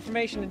give you the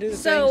information to do the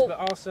things, but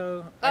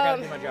also I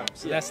gotta do my job.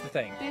 So that's the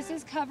thing. This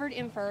is covered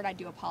in fur, and I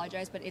do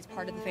apologize, but it's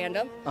part of the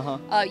fandom.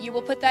 Uh-huh. You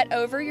will put that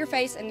over your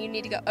face, and you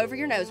need to go over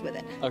your nose with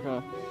it.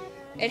 Okay.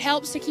 It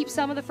helps to keep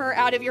some of the fur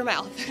out of your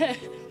mouth.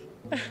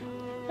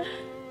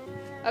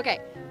 Okay,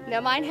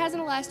 now mine has an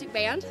elastic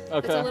band.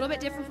 Okay. It's a little bit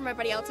different from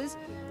everybody else's.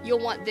 You'll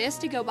want this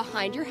to go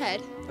behind your head.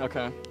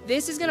 Okay.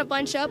 This is gonna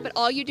bunch up, but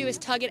all you do is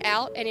tug it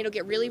out, and it'll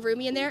get really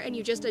roomy in there, and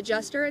you just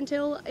adjust her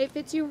until it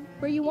fits you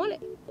where you want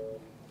it.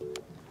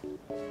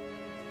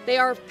 They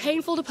are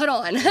painful to put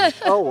on.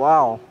 Oh,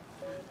 wow.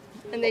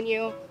 And then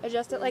you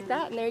adjust it like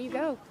that, and there you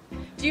go.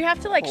 Do you have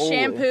to like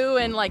shampoo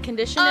and like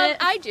condition it?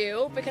 I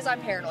do, because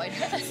I'm paranoid.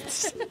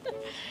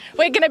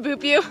 Wait, can I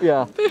boop you?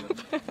 Yeah.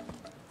 Boop.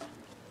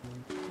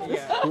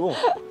 Yeah. Cool.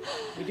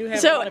 We do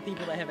have a lot of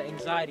people that have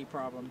anxiety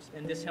problems,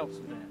 and this helps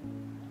with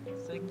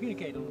that. So they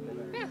communicate a little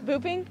bit better. Yeah.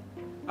 Booping?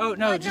 Oh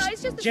no, just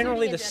it's just the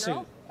generally suiting the in suit.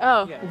 general.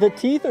 Oh. Yeah. The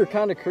teeth are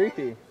kind of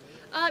creepy.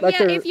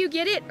 Yeah, if you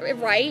get it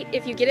right,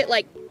 if you get it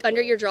like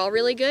under your jaw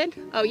really good.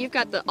 Oh, you've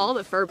got all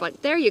the fur bunch.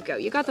 There you go.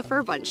 You got the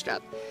fur bunched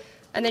up.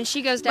 And then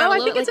she goes down a I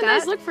little think bit it's like a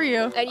nice that, look for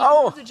you. and you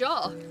have the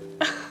jaw.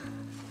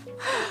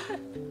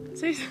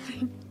 Say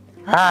something.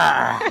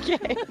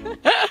 Okay.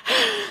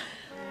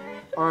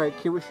 All right,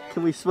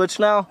 can we switch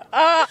now?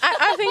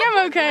 I think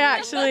I'm okay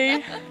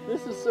actually.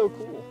 This is so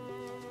cool.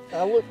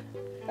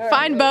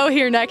 Find Bo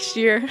here next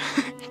year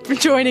for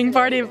joining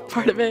part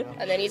of it.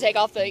 And then you take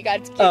off you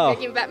got to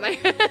keep back my.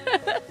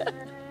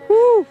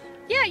 Woo.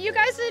 Yeah, you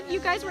guys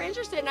were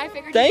interested, and I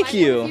figured. Thank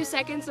you. A few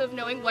seconds of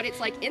knowing what it's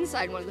like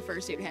inside one of the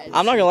fursuit heads.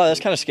 I'm not gonna lie, that's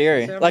kind of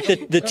scary. Like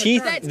the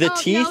teeth,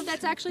 teeth. No,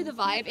 that's actually the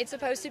vibe. It's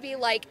supposed to be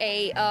like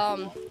a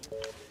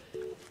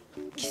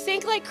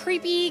think like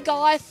creepy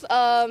goth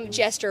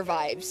jester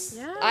vibes.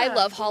 Yeah. I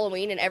love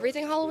Halloween and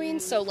everything Halloween,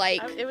 so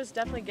like it was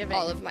definitely giving.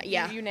 All of my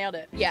You nailed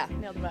it. Yeah.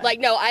 Nailed the vibe. Like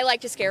no, I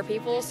like to scare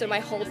people, so my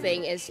whole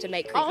thing is to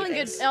make creepy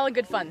things. All in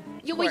good fun.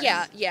 Well,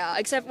 yeah.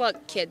 Except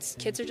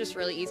kids are just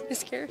really easy to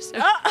scare. So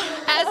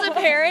as a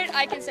parent,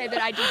 I can say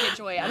that I do get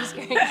joy out of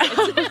scaring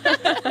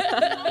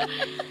kids.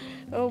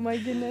 Oh my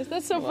goodness,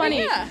 that's so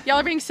funny. Yeah. Y'all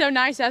are being so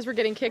nice as we're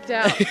getting kicked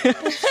out.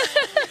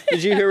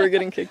 Did you hear we're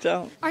getting kicked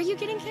out? Are you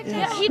getting kicked out?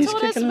 Yeah, he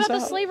told us about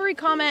the slavery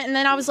comment, and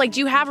then I was like, do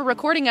you have a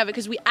recording of it?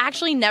 Because we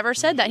actually never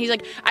said that. He's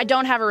like, I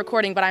don't have a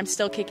recording, but I'm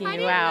still kicking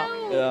you out.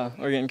 Know. Yeah,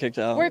 we're getting kicked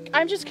out.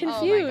 I'm just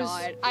confused. Oh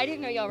my God. I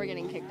didn't know y'all were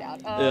getting kicked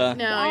out. Yeah.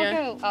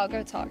 No, I'll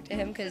go talk to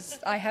him because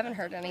I haven't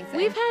heard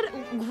anything.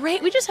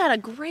 We just had a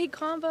great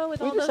convo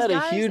with all those guys. We just had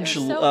a huge,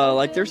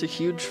 there's a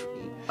huge,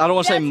 I don't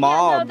want to say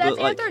mob, that's but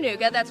like.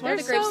 Anthernuga. That's one of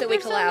the groups that we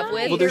collab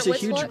with. Well, there's a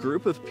huge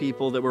group of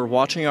people that were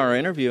watching our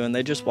interview, and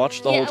they just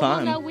watched the whole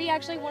time. Well, no, we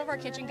actually, one of our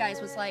kitchen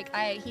guys was like,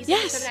 he's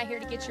coming out here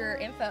to get your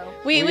info.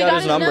 We got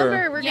his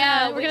number. We're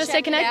gonna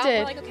stay connected.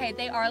 We're like, okay,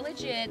 they are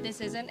legit. This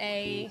isn't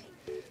a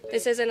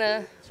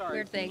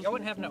weird thing. Y'all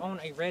wouldn't happen to own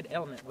a red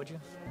element, would you?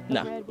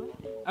 No.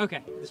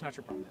 Okay, that's not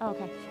your problem. Oh,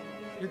 okay.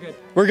 You're good.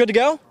 We're good to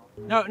go?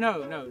 No.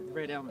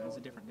 Red element is a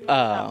different dude.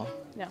 No.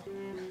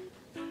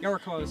 Y'all were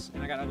close,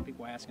 and I got other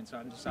people asking, so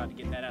I decided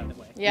to get that out of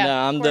the way. Yeah. No,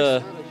 I'm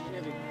the.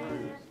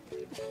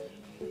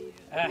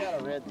 I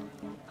got a red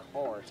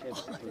car.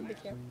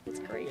 It's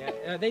great.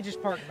 Yeah, they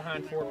just parked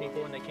behind 4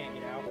 people and they can't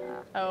get out.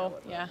 Oh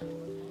yeah.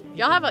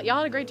 Y'all had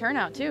a great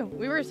turnout too.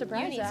 We were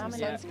surprised at how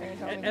many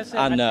sunscreen.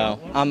 I know.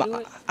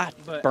 I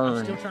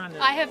burn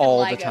I have all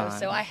the vitiligo, time.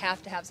 so I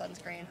have to have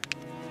sunscreen.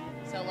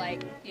 So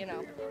like,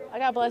 I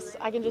got blessed.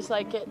 I can just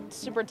like get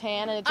super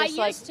tan and it just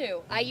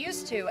I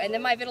used to, and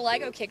then my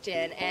vitiligo kicked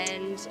in,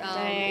 and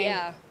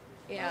yeah.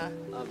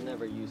 I've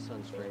never used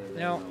sunscreen.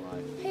 No.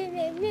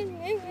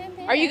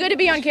 Are you good to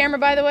be on camera,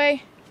 by the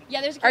way?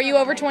 Yeah, there's. Are you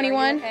over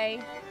 21?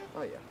 Okay.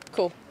 Oh yeah.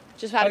 Cool.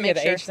 Just had to make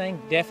the sure. age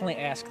thing, definitely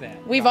ask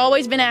that. We've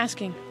always been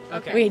asking.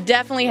 Okay. We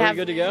definitely have. Are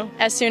you good to go?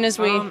 As soon as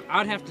we.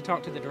 I'd have to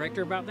talk to the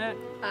director about that.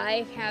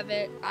 I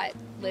haven't.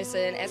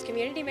 Listen, as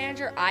community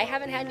manager, I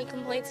haven't had any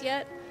complaints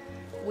yet.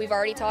 We've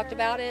already talked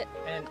about it.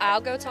 And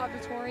I'll go talk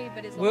to Tori,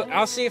 but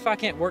I'll see if I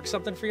can't work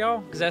something for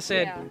y'all. Because I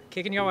said,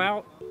 kicking y'all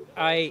out,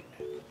 I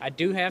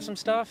do have some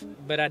stuff,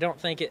 but I don't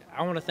think it.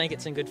 I want to think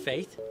it's in good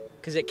faith.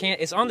 Because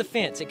it's on the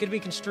fence. It could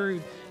be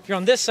construed. If you're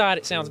on this side,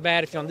 it sounds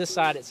bad. If you're on this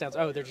side, it sounds,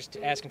 they're just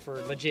asking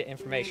for legit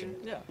information.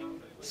 Yeah.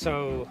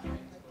 So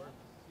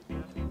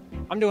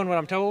I'm doing what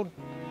I'm told,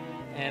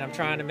 and I'm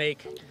trying to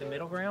make the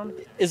middle ground.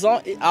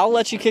 I'll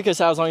let you kick us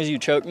out as long as you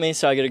choke me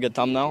so I get a good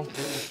thumbnail.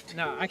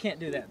 No, I can't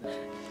do that, though.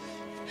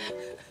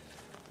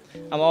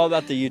 I'm all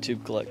about the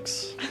YouTube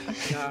clicks.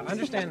 No, I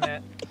understand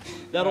that.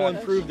 That'll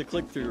improve the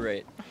click-through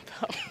rate.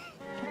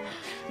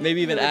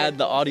 Maybe even add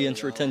the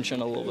audience retention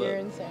a little bit. You're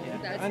insane.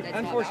 That's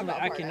unfortunately,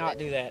 I cannot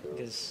do that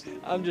because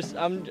I'm just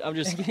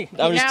tickling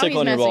Now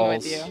your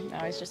balls. he's messing with you.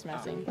 Now he's just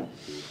messing.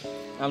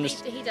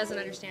 He doesn't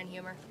understand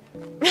humor.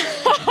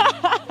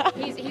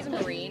 he's a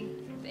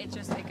Marine.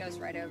 It goes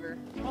right over.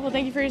 Oh, well,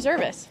 thank you for your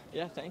service.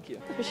 Yeah, thank you.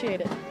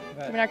 Appreciate it.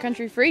 Keeping our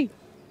country free.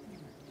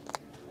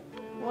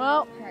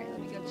 Well. All right, let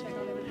me go check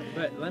on everything.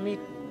 But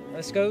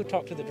let's go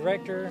talk to the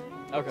director.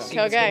 Okay. See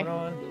what's going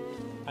on.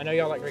 I know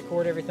y'all like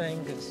record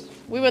everything because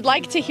we would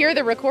like to hear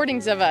the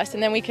recordings of us,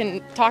 and then we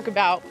can talk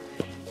about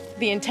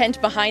the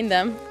intent behind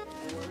them.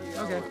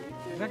 Okay.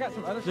 I got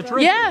some other stuff.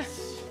 Yeah,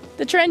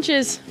 the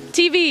trenches,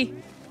 TV.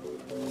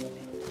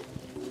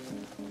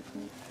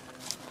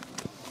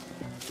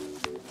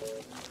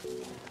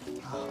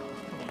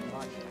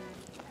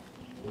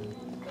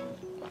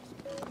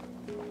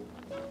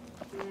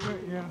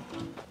 Yeah.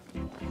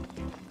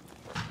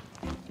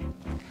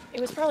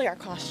 It was probably our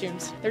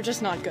costumes. They're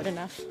just not good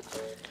enough.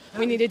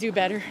 We need to do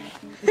better.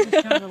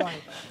 It's kind of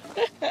like,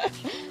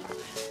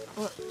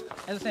 well,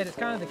 as I said, it's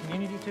kind of the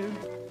community too,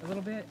 a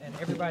little bit, and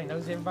everybody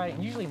knows everybody,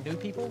 and usually new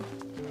people,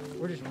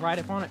 we're just right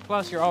up on it.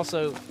 Plus, you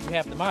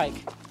have the mic.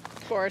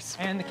 Of course.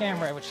 And the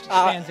camera, which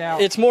stands out.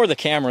 It's more the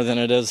camera than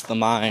it is the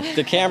mic.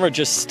 The camera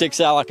just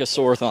sticks out like a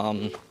sore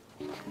thumb.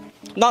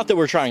 Not that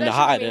we're trying to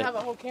hide it. Have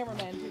a whole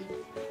cameraman too.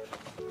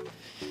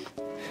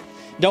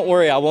 Don't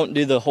worry, I won't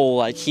do the whole,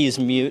 like, he's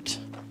mute,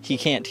 he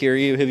can't hear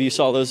you. Have you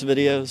saw those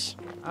videos?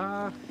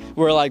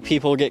 Where, like,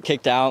 people get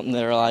kicked out and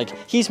they're like,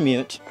 he's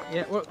mute.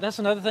 Yeah, well, that's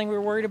another thing we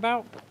were worried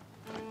about.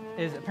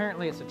 Is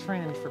apparently it's a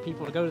trend for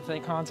people to go to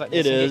cons like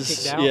this and get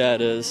kicked out. Yeah,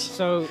 it is.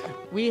 So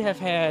we have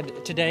had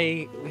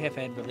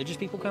religious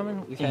people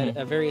coming. We've had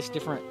various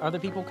different other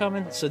people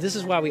coming. So this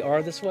is why we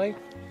are this way.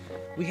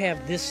 We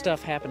have this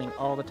stuff happening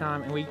all the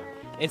time, and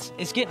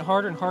it's getting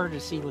harder and harder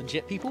to see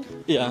legit people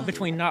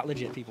between not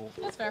legit people.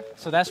 That's fair.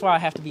 So that's why I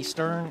have to be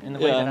stern in the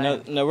way that I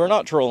am. No, we're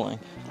not trolling.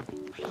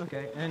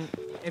 Okay, and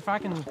if I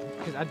can,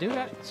 because I do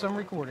have some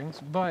recordings,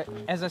 but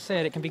as I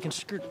said, it can be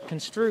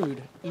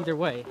construed either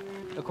way,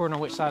 according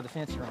to which side of the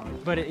fence you're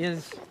on. But it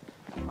is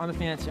on the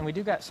fence, and we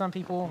do got some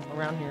people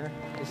around here.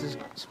 This is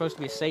supposed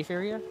to be a safe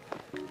area,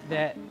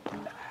 that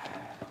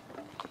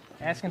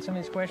asking some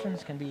of these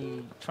questions can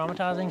be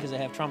traumatizing because they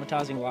have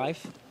traumatizing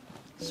life,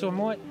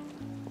 somewhat.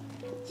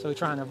 So we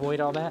try and avoid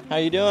all that. How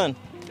you doing?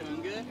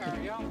 Doing good. How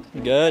are y'all?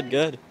 Good,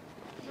 good.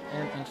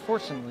 And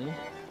unfortunately,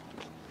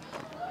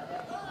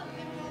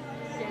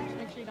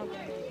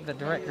 the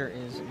director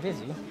is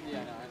busy.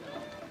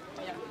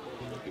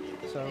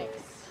 So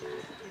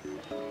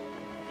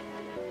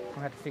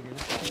I'll have to figure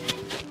this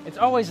out. It's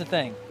always a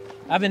thing.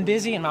 I've been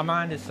busy and my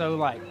mind is so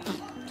like...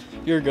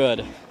 You're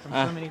good. From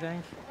so many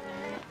things.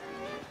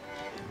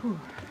 Whew.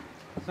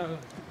 So...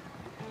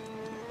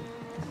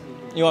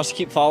 You want us to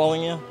keep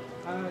following you?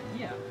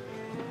 Yeah.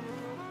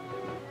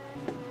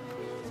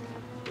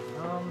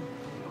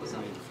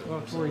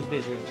 Well, Tori's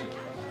busy.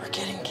 We're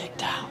getting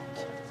kicked out.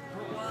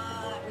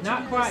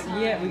 Not quite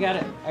yet.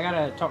 I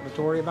gotta talk to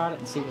Tori about it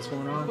and see what's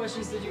going on. What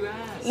questions did you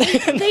ask?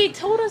 They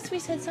told us we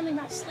said something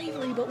about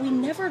slavery, but we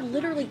never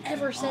literally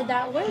ever said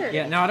that word.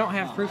 Yeah, now I don't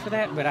have proof of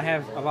that, but I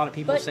have a lot of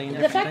people saying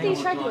different the fact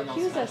things. that you tried to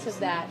accuse us of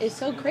that is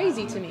so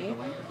crazy to me.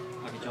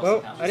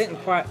 Well, I didn't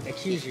quite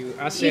accuse you.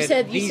 I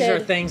said, these are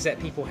things that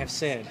people have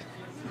said.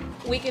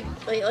 We could,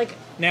 like...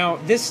 Now,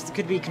 this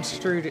could be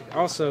construed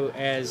also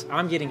as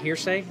I'm getting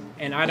hearsay,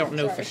 and I don't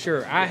know for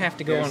sure. I have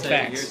to go on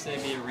facts.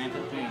 Hearsay be a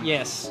rampant thing.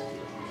 Yes.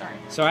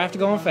 So I have to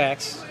go on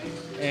facts,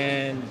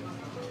 and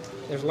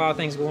there's a lot of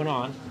things going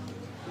on.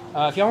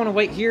 If y'all want to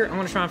wait here, I'm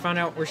going to try and find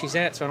out where she's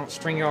at so I don't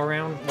string y'all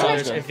around while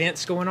there's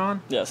events going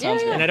on. Yeah,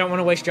 sounds good. And I don't want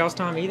to waste y'all's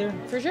time either.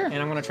 For sure. And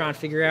I'm going to try and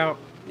figure out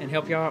and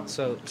help y'all out.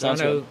 So I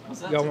know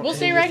y'all want We'll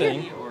stay right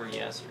here. Or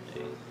yesterday?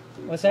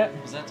 What's that?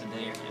 Was that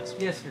today or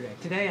yesterday? Yesterday.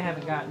 Today I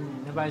haven't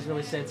gotten, nobody's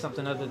really said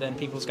something other than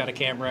people's got a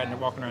camera and they're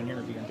walking around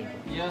interviewing people.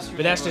 Yesterday,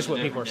 but that's just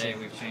what people are saying.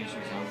 We've changed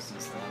our zone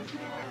since then.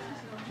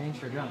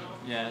 Changed our zone?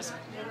 Yeah, it's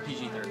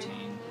PG-13.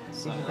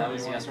 So that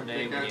was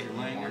yesterday. We gave it in the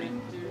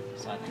morning.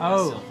 So I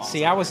think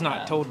see, I was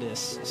not told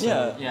this.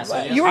 So. Yeah.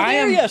 So you were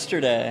here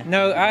yesterday.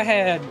 No, I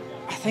had.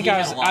 I think I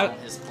was. On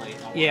his plate.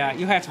 Yeah,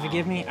 you have to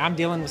forgive me. I'm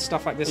dealing with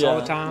stuff like this all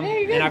the time,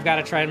 and I've got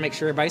to try to make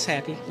sure everybody's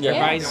happy,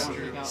 everybody's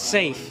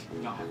safe.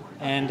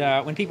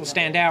 And when people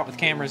stand out with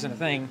cameras and a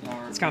thing,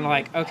 it's kind of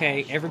like,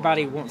 okay,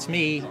 everybody wants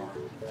me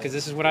because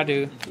this is what I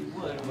do.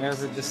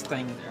 Wherever this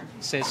thing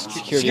says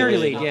security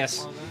lead,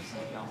 yes.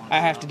 I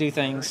have to do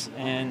things,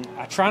 and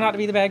I try not to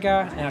be the bad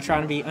guy, and I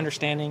try to be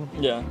understanding,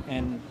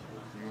 and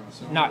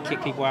not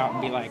kick people out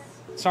and be like,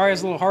 sorry I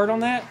was a little hard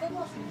on that,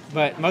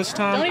 but most of the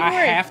time I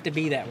have to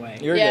be that way.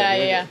 You're good.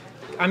 Yeah.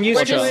 I'm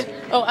used to it.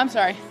 Oh, I'm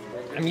sorry.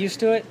 I'm used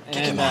to it.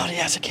 Kick him out, he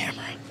has a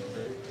camera.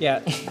 Yeah,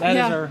 that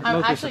is our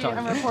local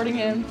photographer. I'm reporting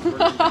him.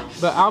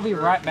 But I'll be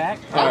right back.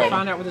 I'll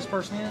find out where this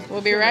person is.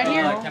 We'll be right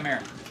here. Come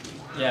here.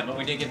 Yeah, but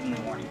we did give them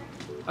the warning.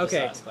 Okay.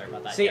 So I was clear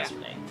about that See,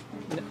 yesterday.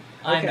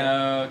 I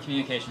know,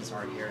 communication's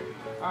hard here.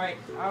 Alright,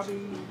 I'll be...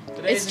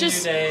 It's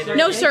just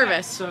no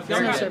service. So if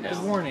y'all got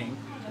the warning,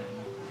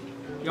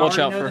 watch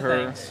out for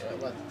her.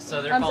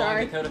 So they're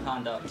following the code of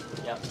conduct.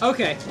 Yep.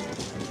 Okay.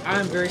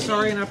 I'm very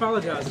sorry and I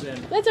apologize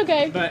then. That's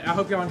okay. But I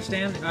hope y'all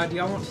understand. Do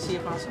y'all want to see a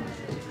possum?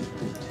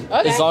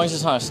 Okay. As long as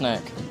it's not a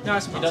snake. No,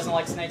 it's a possum. He doesn't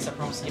like snakes, I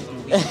promise to keep him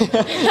the leash.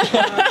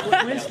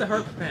 When's the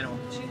herp panel?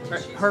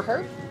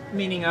 Herp?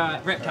 Meaning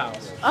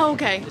reptiles. Oh,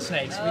 okay. The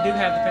snakes. We do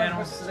have the panel.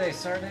 What's today,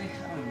 Saturday?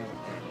 I don't know.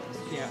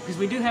 Yeah, because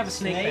we do have a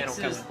snake panel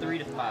Snakes coming. is 3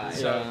 to 5.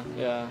 So,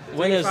 Yeah.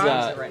 When is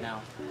that? Right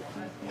now.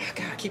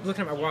 God, I keep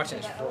looking at my watch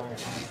and it's wrong.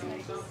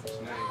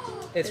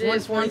 It's It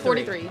is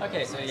 1:43.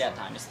 Okay, so yeah,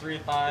 time is 3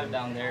 to 5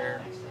 down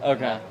there.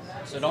 Okay.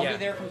 So don't be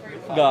there from 3 to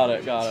 5. Got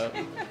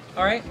it.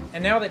 Alright,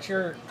 and now that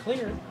you're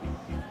clear,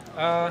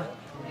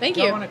 thank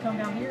y'all you. want to come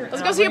down here?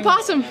 Let's go see a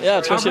possum. Yeah,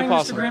 let's go see a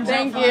possum.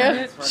 Thank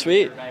you.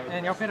 Sweet.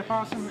 And y'all pet a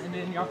possum, and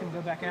then y'all can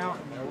go back out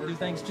and do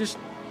things. Just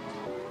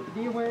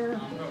be aware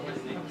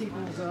of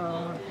people's.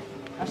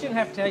 I shouldn't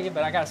have to tell you,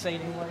 but I gotta say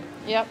it anyway.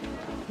 Yep.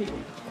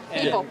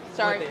 People.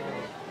 Sorry.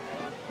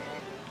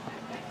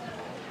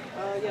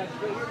 Yeah,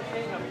 just wait here to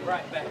hang. I'll be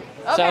right back.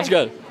 Okay. Sounds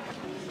good.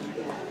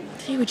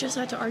 See, we just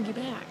had to argue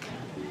back.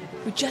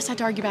 We just had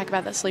to argue back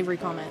about that slavery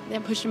comment. They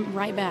pushed him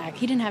right back.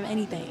 He didn't have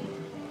anything.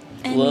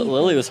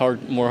 Lily was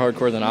more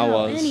hardcore than I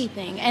was.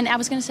 Anything. And I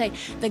was going to say,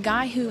 the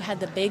guy who had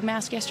the big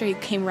mask yesterday, who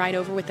came right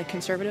over with the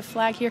conservative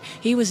flag here,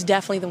 he was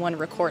definitely the one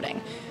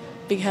recording.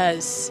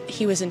 because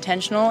he was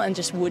intentional and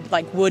just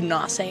would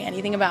not say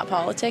anything about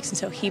politics, and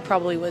so he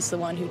probably was the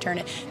one who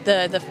turned it.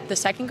 The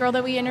second girl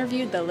that we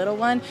interviewed, the little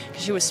one,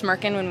 because she was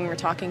smirking when we were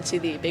talking to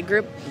the big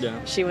group.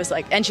 Yeah. She was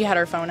like, and she had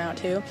her phone out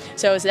too.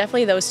 So it was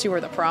definitely those two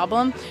were the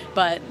problem.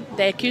 But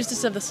they accused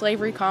us of the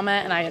slavery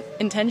comment, and I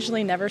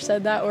intentionally never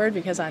said that word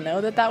because I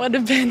know that would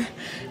have been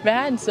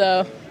bad.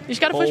 So you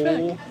just gotta push back.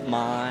 Oh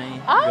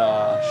my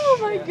gosh. Oh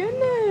my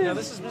goodness. Now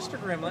this is Mr.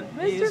 Gremlin.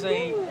 He is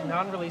a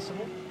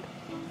non-releasable.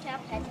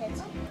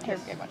 Here,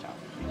 okay, watch out.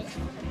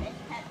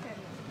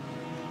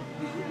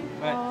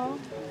 But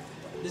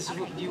this is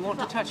what, do you want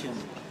to touch him?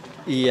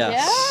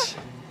 Yes.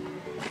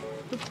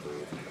 Yeah?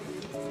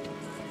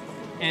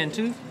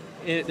 And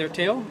their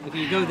tail, if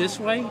you go this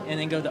way and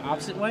then go the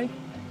opposite way,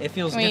 it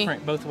feels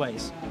different both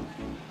ways.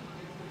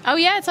 Oh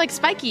yeah, it's like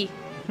spiky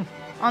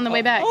on the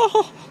way back.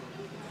 Oh.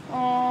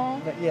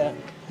 But yeah,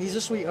 he's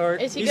a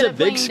sweetheart. Is he He's good a at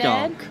big playing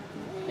skunk. dead?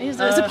 It's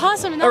a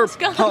possum, not a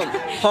skunk.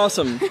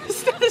 Possum.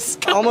 It's not a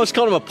skunk. I almost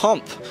called him a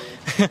pump.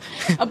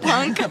 A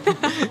punk.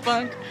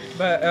 Punk.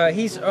 But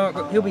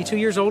he'll be 2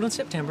 years old in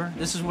September.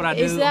 This is what I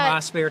do in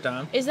my spare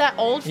time. Is that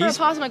old for a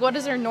possum? Like, what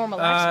is their normal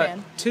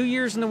lifespan? 2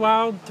 years in the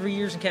wild, 3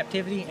 years in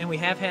captivity, and we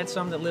have had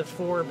some that live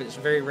 4, but it's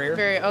very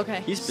rare.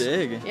 Okay. He's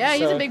big. Yeah,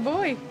 he's a big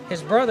boy.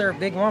 His brother,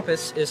 Big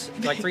Wampus, is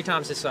like 3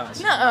 times his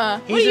size. Nuh-uh.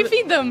 What do you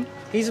feed them?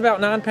 He's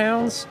about 9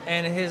 pounds,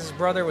 and his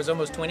brother was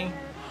almost 20.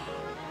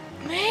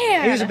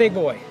 Man. He was a big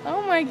boy.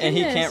 Oh my goodness. And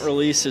he can't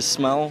release his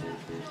smell.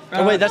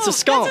 Oh wait, that's a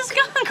skunk. That's a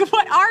skunk.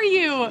 What are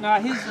you? Hold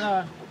on.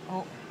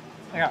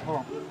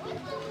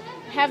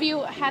 Have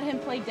you had him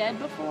play dead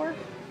before?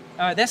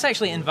 That's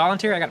actually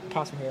involuntary. I got a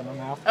possum hair in my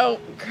mouth. Oh,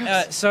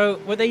 gross.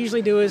 So what they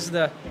usually do is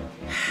the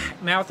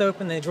mouth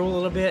open, they drool a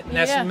little bit, and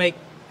that's to make,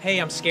 hey,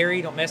 I'm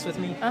scary, don't mess with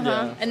me.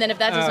 Yeah. And then if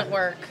that doesn't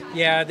work.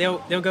 Yeah, they'll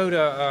go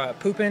to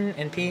pooping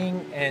and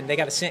peeing, and they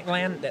got a scent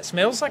gland that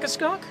smells like a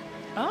skunk.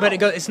 Oh. But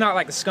it's not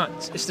like the skunk.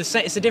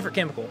 It's a different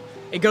chemical.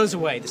 It goes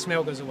away. The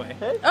smell goes away.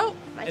 Oh.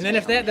 And then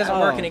if that doesn't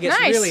work and it gets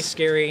really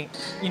scary,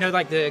 you know,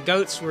 like the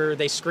goats where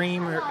they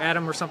scream at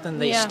them or something,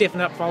 they stiffen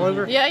up, fall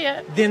over.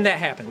 Yeah. Then that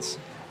happens.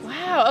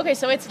 Wow. Okay,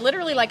 so it's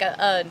literally like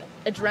an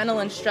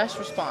adrenaline stress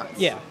response.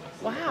 Yeah.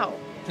 Wow.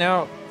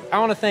 Now, I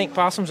want to think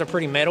possums are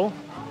pretty metal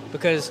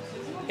because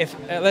if,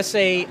 let's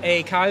say,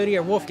 a coyote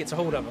or wolf gets a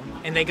hold of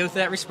them and they go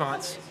through that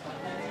response,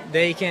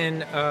 they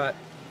can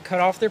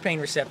cut off their pain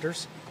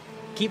receptors,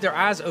 keep their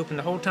eyes open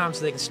the whole time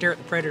so they can stare at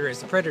the predator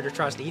as the predator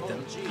tries to eat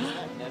them.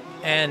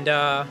 And,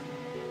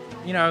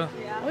 you know,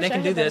 they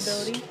can do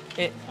this.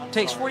 It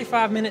takes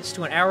 45 minutes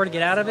to an hour to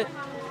get out of it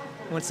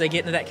once they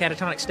get into that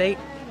catatonic state.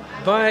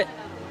 But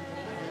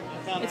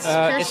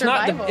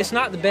it's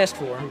not the best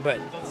for them, but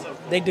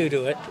they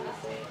do it.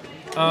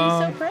 He's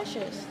so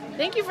precious.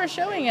 Thank you for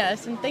showing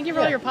us, and thank you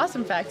for all your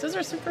possum facts. Those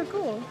are super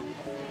cool.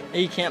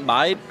 He can't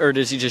bite, or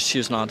does he just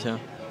choose not to?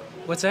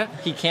 What's that?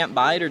 He can't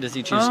bite, or does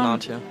he choose not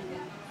to?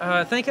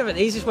 Think of it,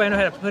 the easiest way I know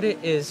how to put it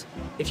is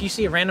if you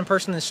see a random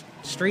person in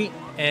the street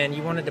and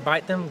you wanted to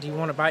bite them, do you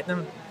want to bite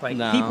them? Like,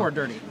 no. People are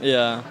dirty.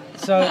 Yeah.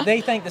 So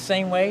they think the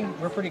same way.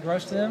 We're pretty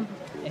gross to them.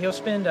 He'll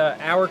spend an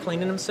hour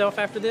cleaning himself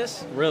after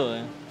this. Really?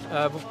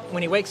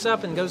 When he wakes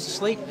up and goes to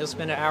sleep, he'll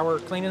spend an hour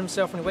cleaning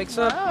himself when he wakes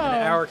up and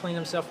an hour cleaning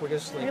himself when he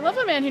goes to sleep. I love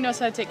a man who knows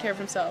how to take care of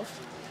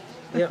himself.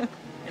 Yep.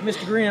 And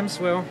Mr. Grimm's,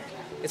 well,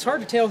 it's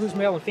hard to tell who's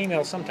male and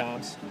female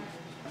sometimes,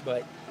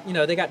 but, you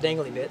know, they got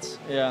dangly bits.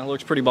 Yeah, it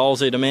looks pretty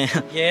ballsy to me.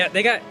 Yeah,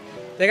 they got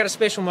a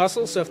special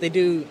muscle, so if they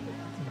do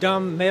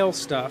dumb male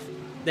stuff,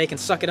 they can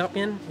suck it up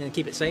in and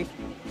keep it safe.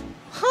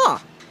 Huh.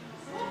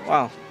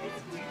 Wow.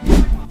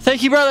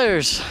 Thank you,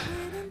 brothers,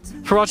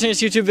 for watching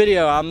this YouTube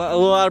video. I'm a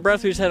little out of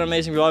breath. We just had an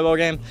amazing volleyball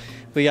game.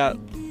 We got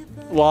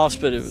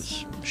lost, but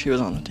she was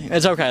on the team.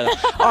 It's okay,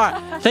 though. All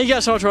right. Thank you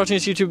guys so much for watching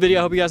this YouTube video.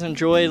 I hope you guys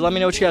enjoyed. Let me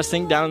know what you guys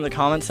think down in the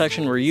comment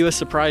section. Were you as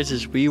surprised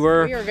as we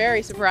were? We were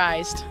very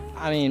surprised.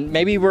 I mean,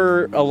 maybe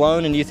we're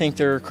alone and you think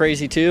they're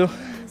crazy too.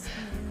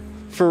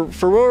 For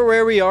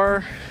where we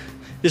are,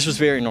 this was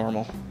very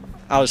normal.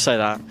 I would say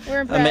that.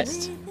 We're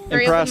impressed.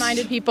 Very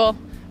open-minded people.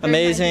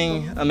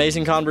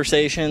 Amazing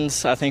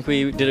conversations. I think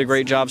we did a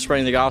great job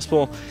spreading the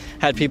gospel.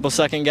 Had people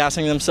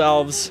second-guessing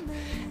themselves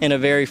in a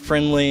very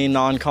friendly,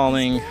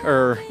 non-calming,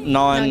 or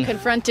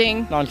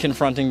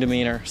non-confronting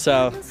demeanor.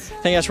 So,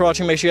 thank you guys for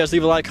watching. Make sure you guys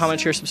leave a like,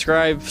 comment, share,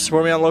 subscribe.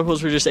 Support me on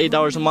Locals for just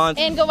 $8 a month.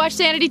 And go watch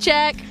Sanity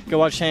Check. Go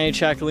watch Sanity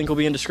Check. The link will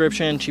be in the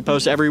description. She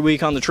posts every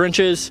week on the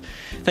trenches.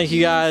 Thank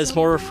you guys.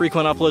 More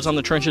frequent uploads on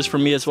the trenches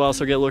from me as well,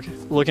 so get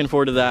looking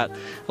forward to that.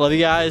 Love you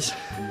guys.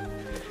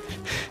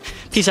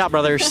 Peace out,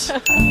 brothers.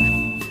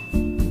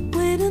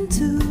 Waiting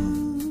to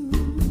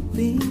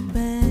be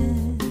back.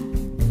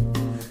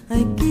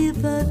 I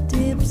give a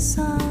deep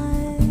sigh.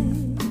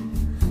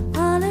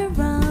 All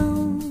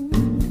around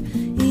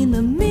in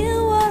the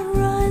mirror,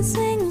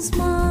 rising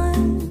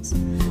smiles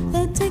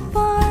that take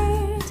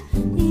part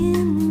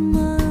in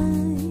my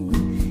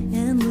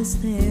endless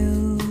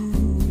tale.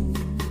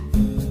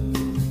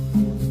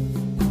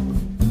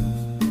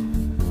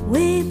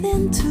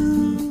 Waiting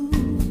to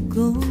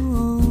go on.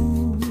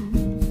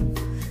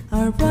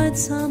 Our bright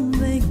sun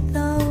baked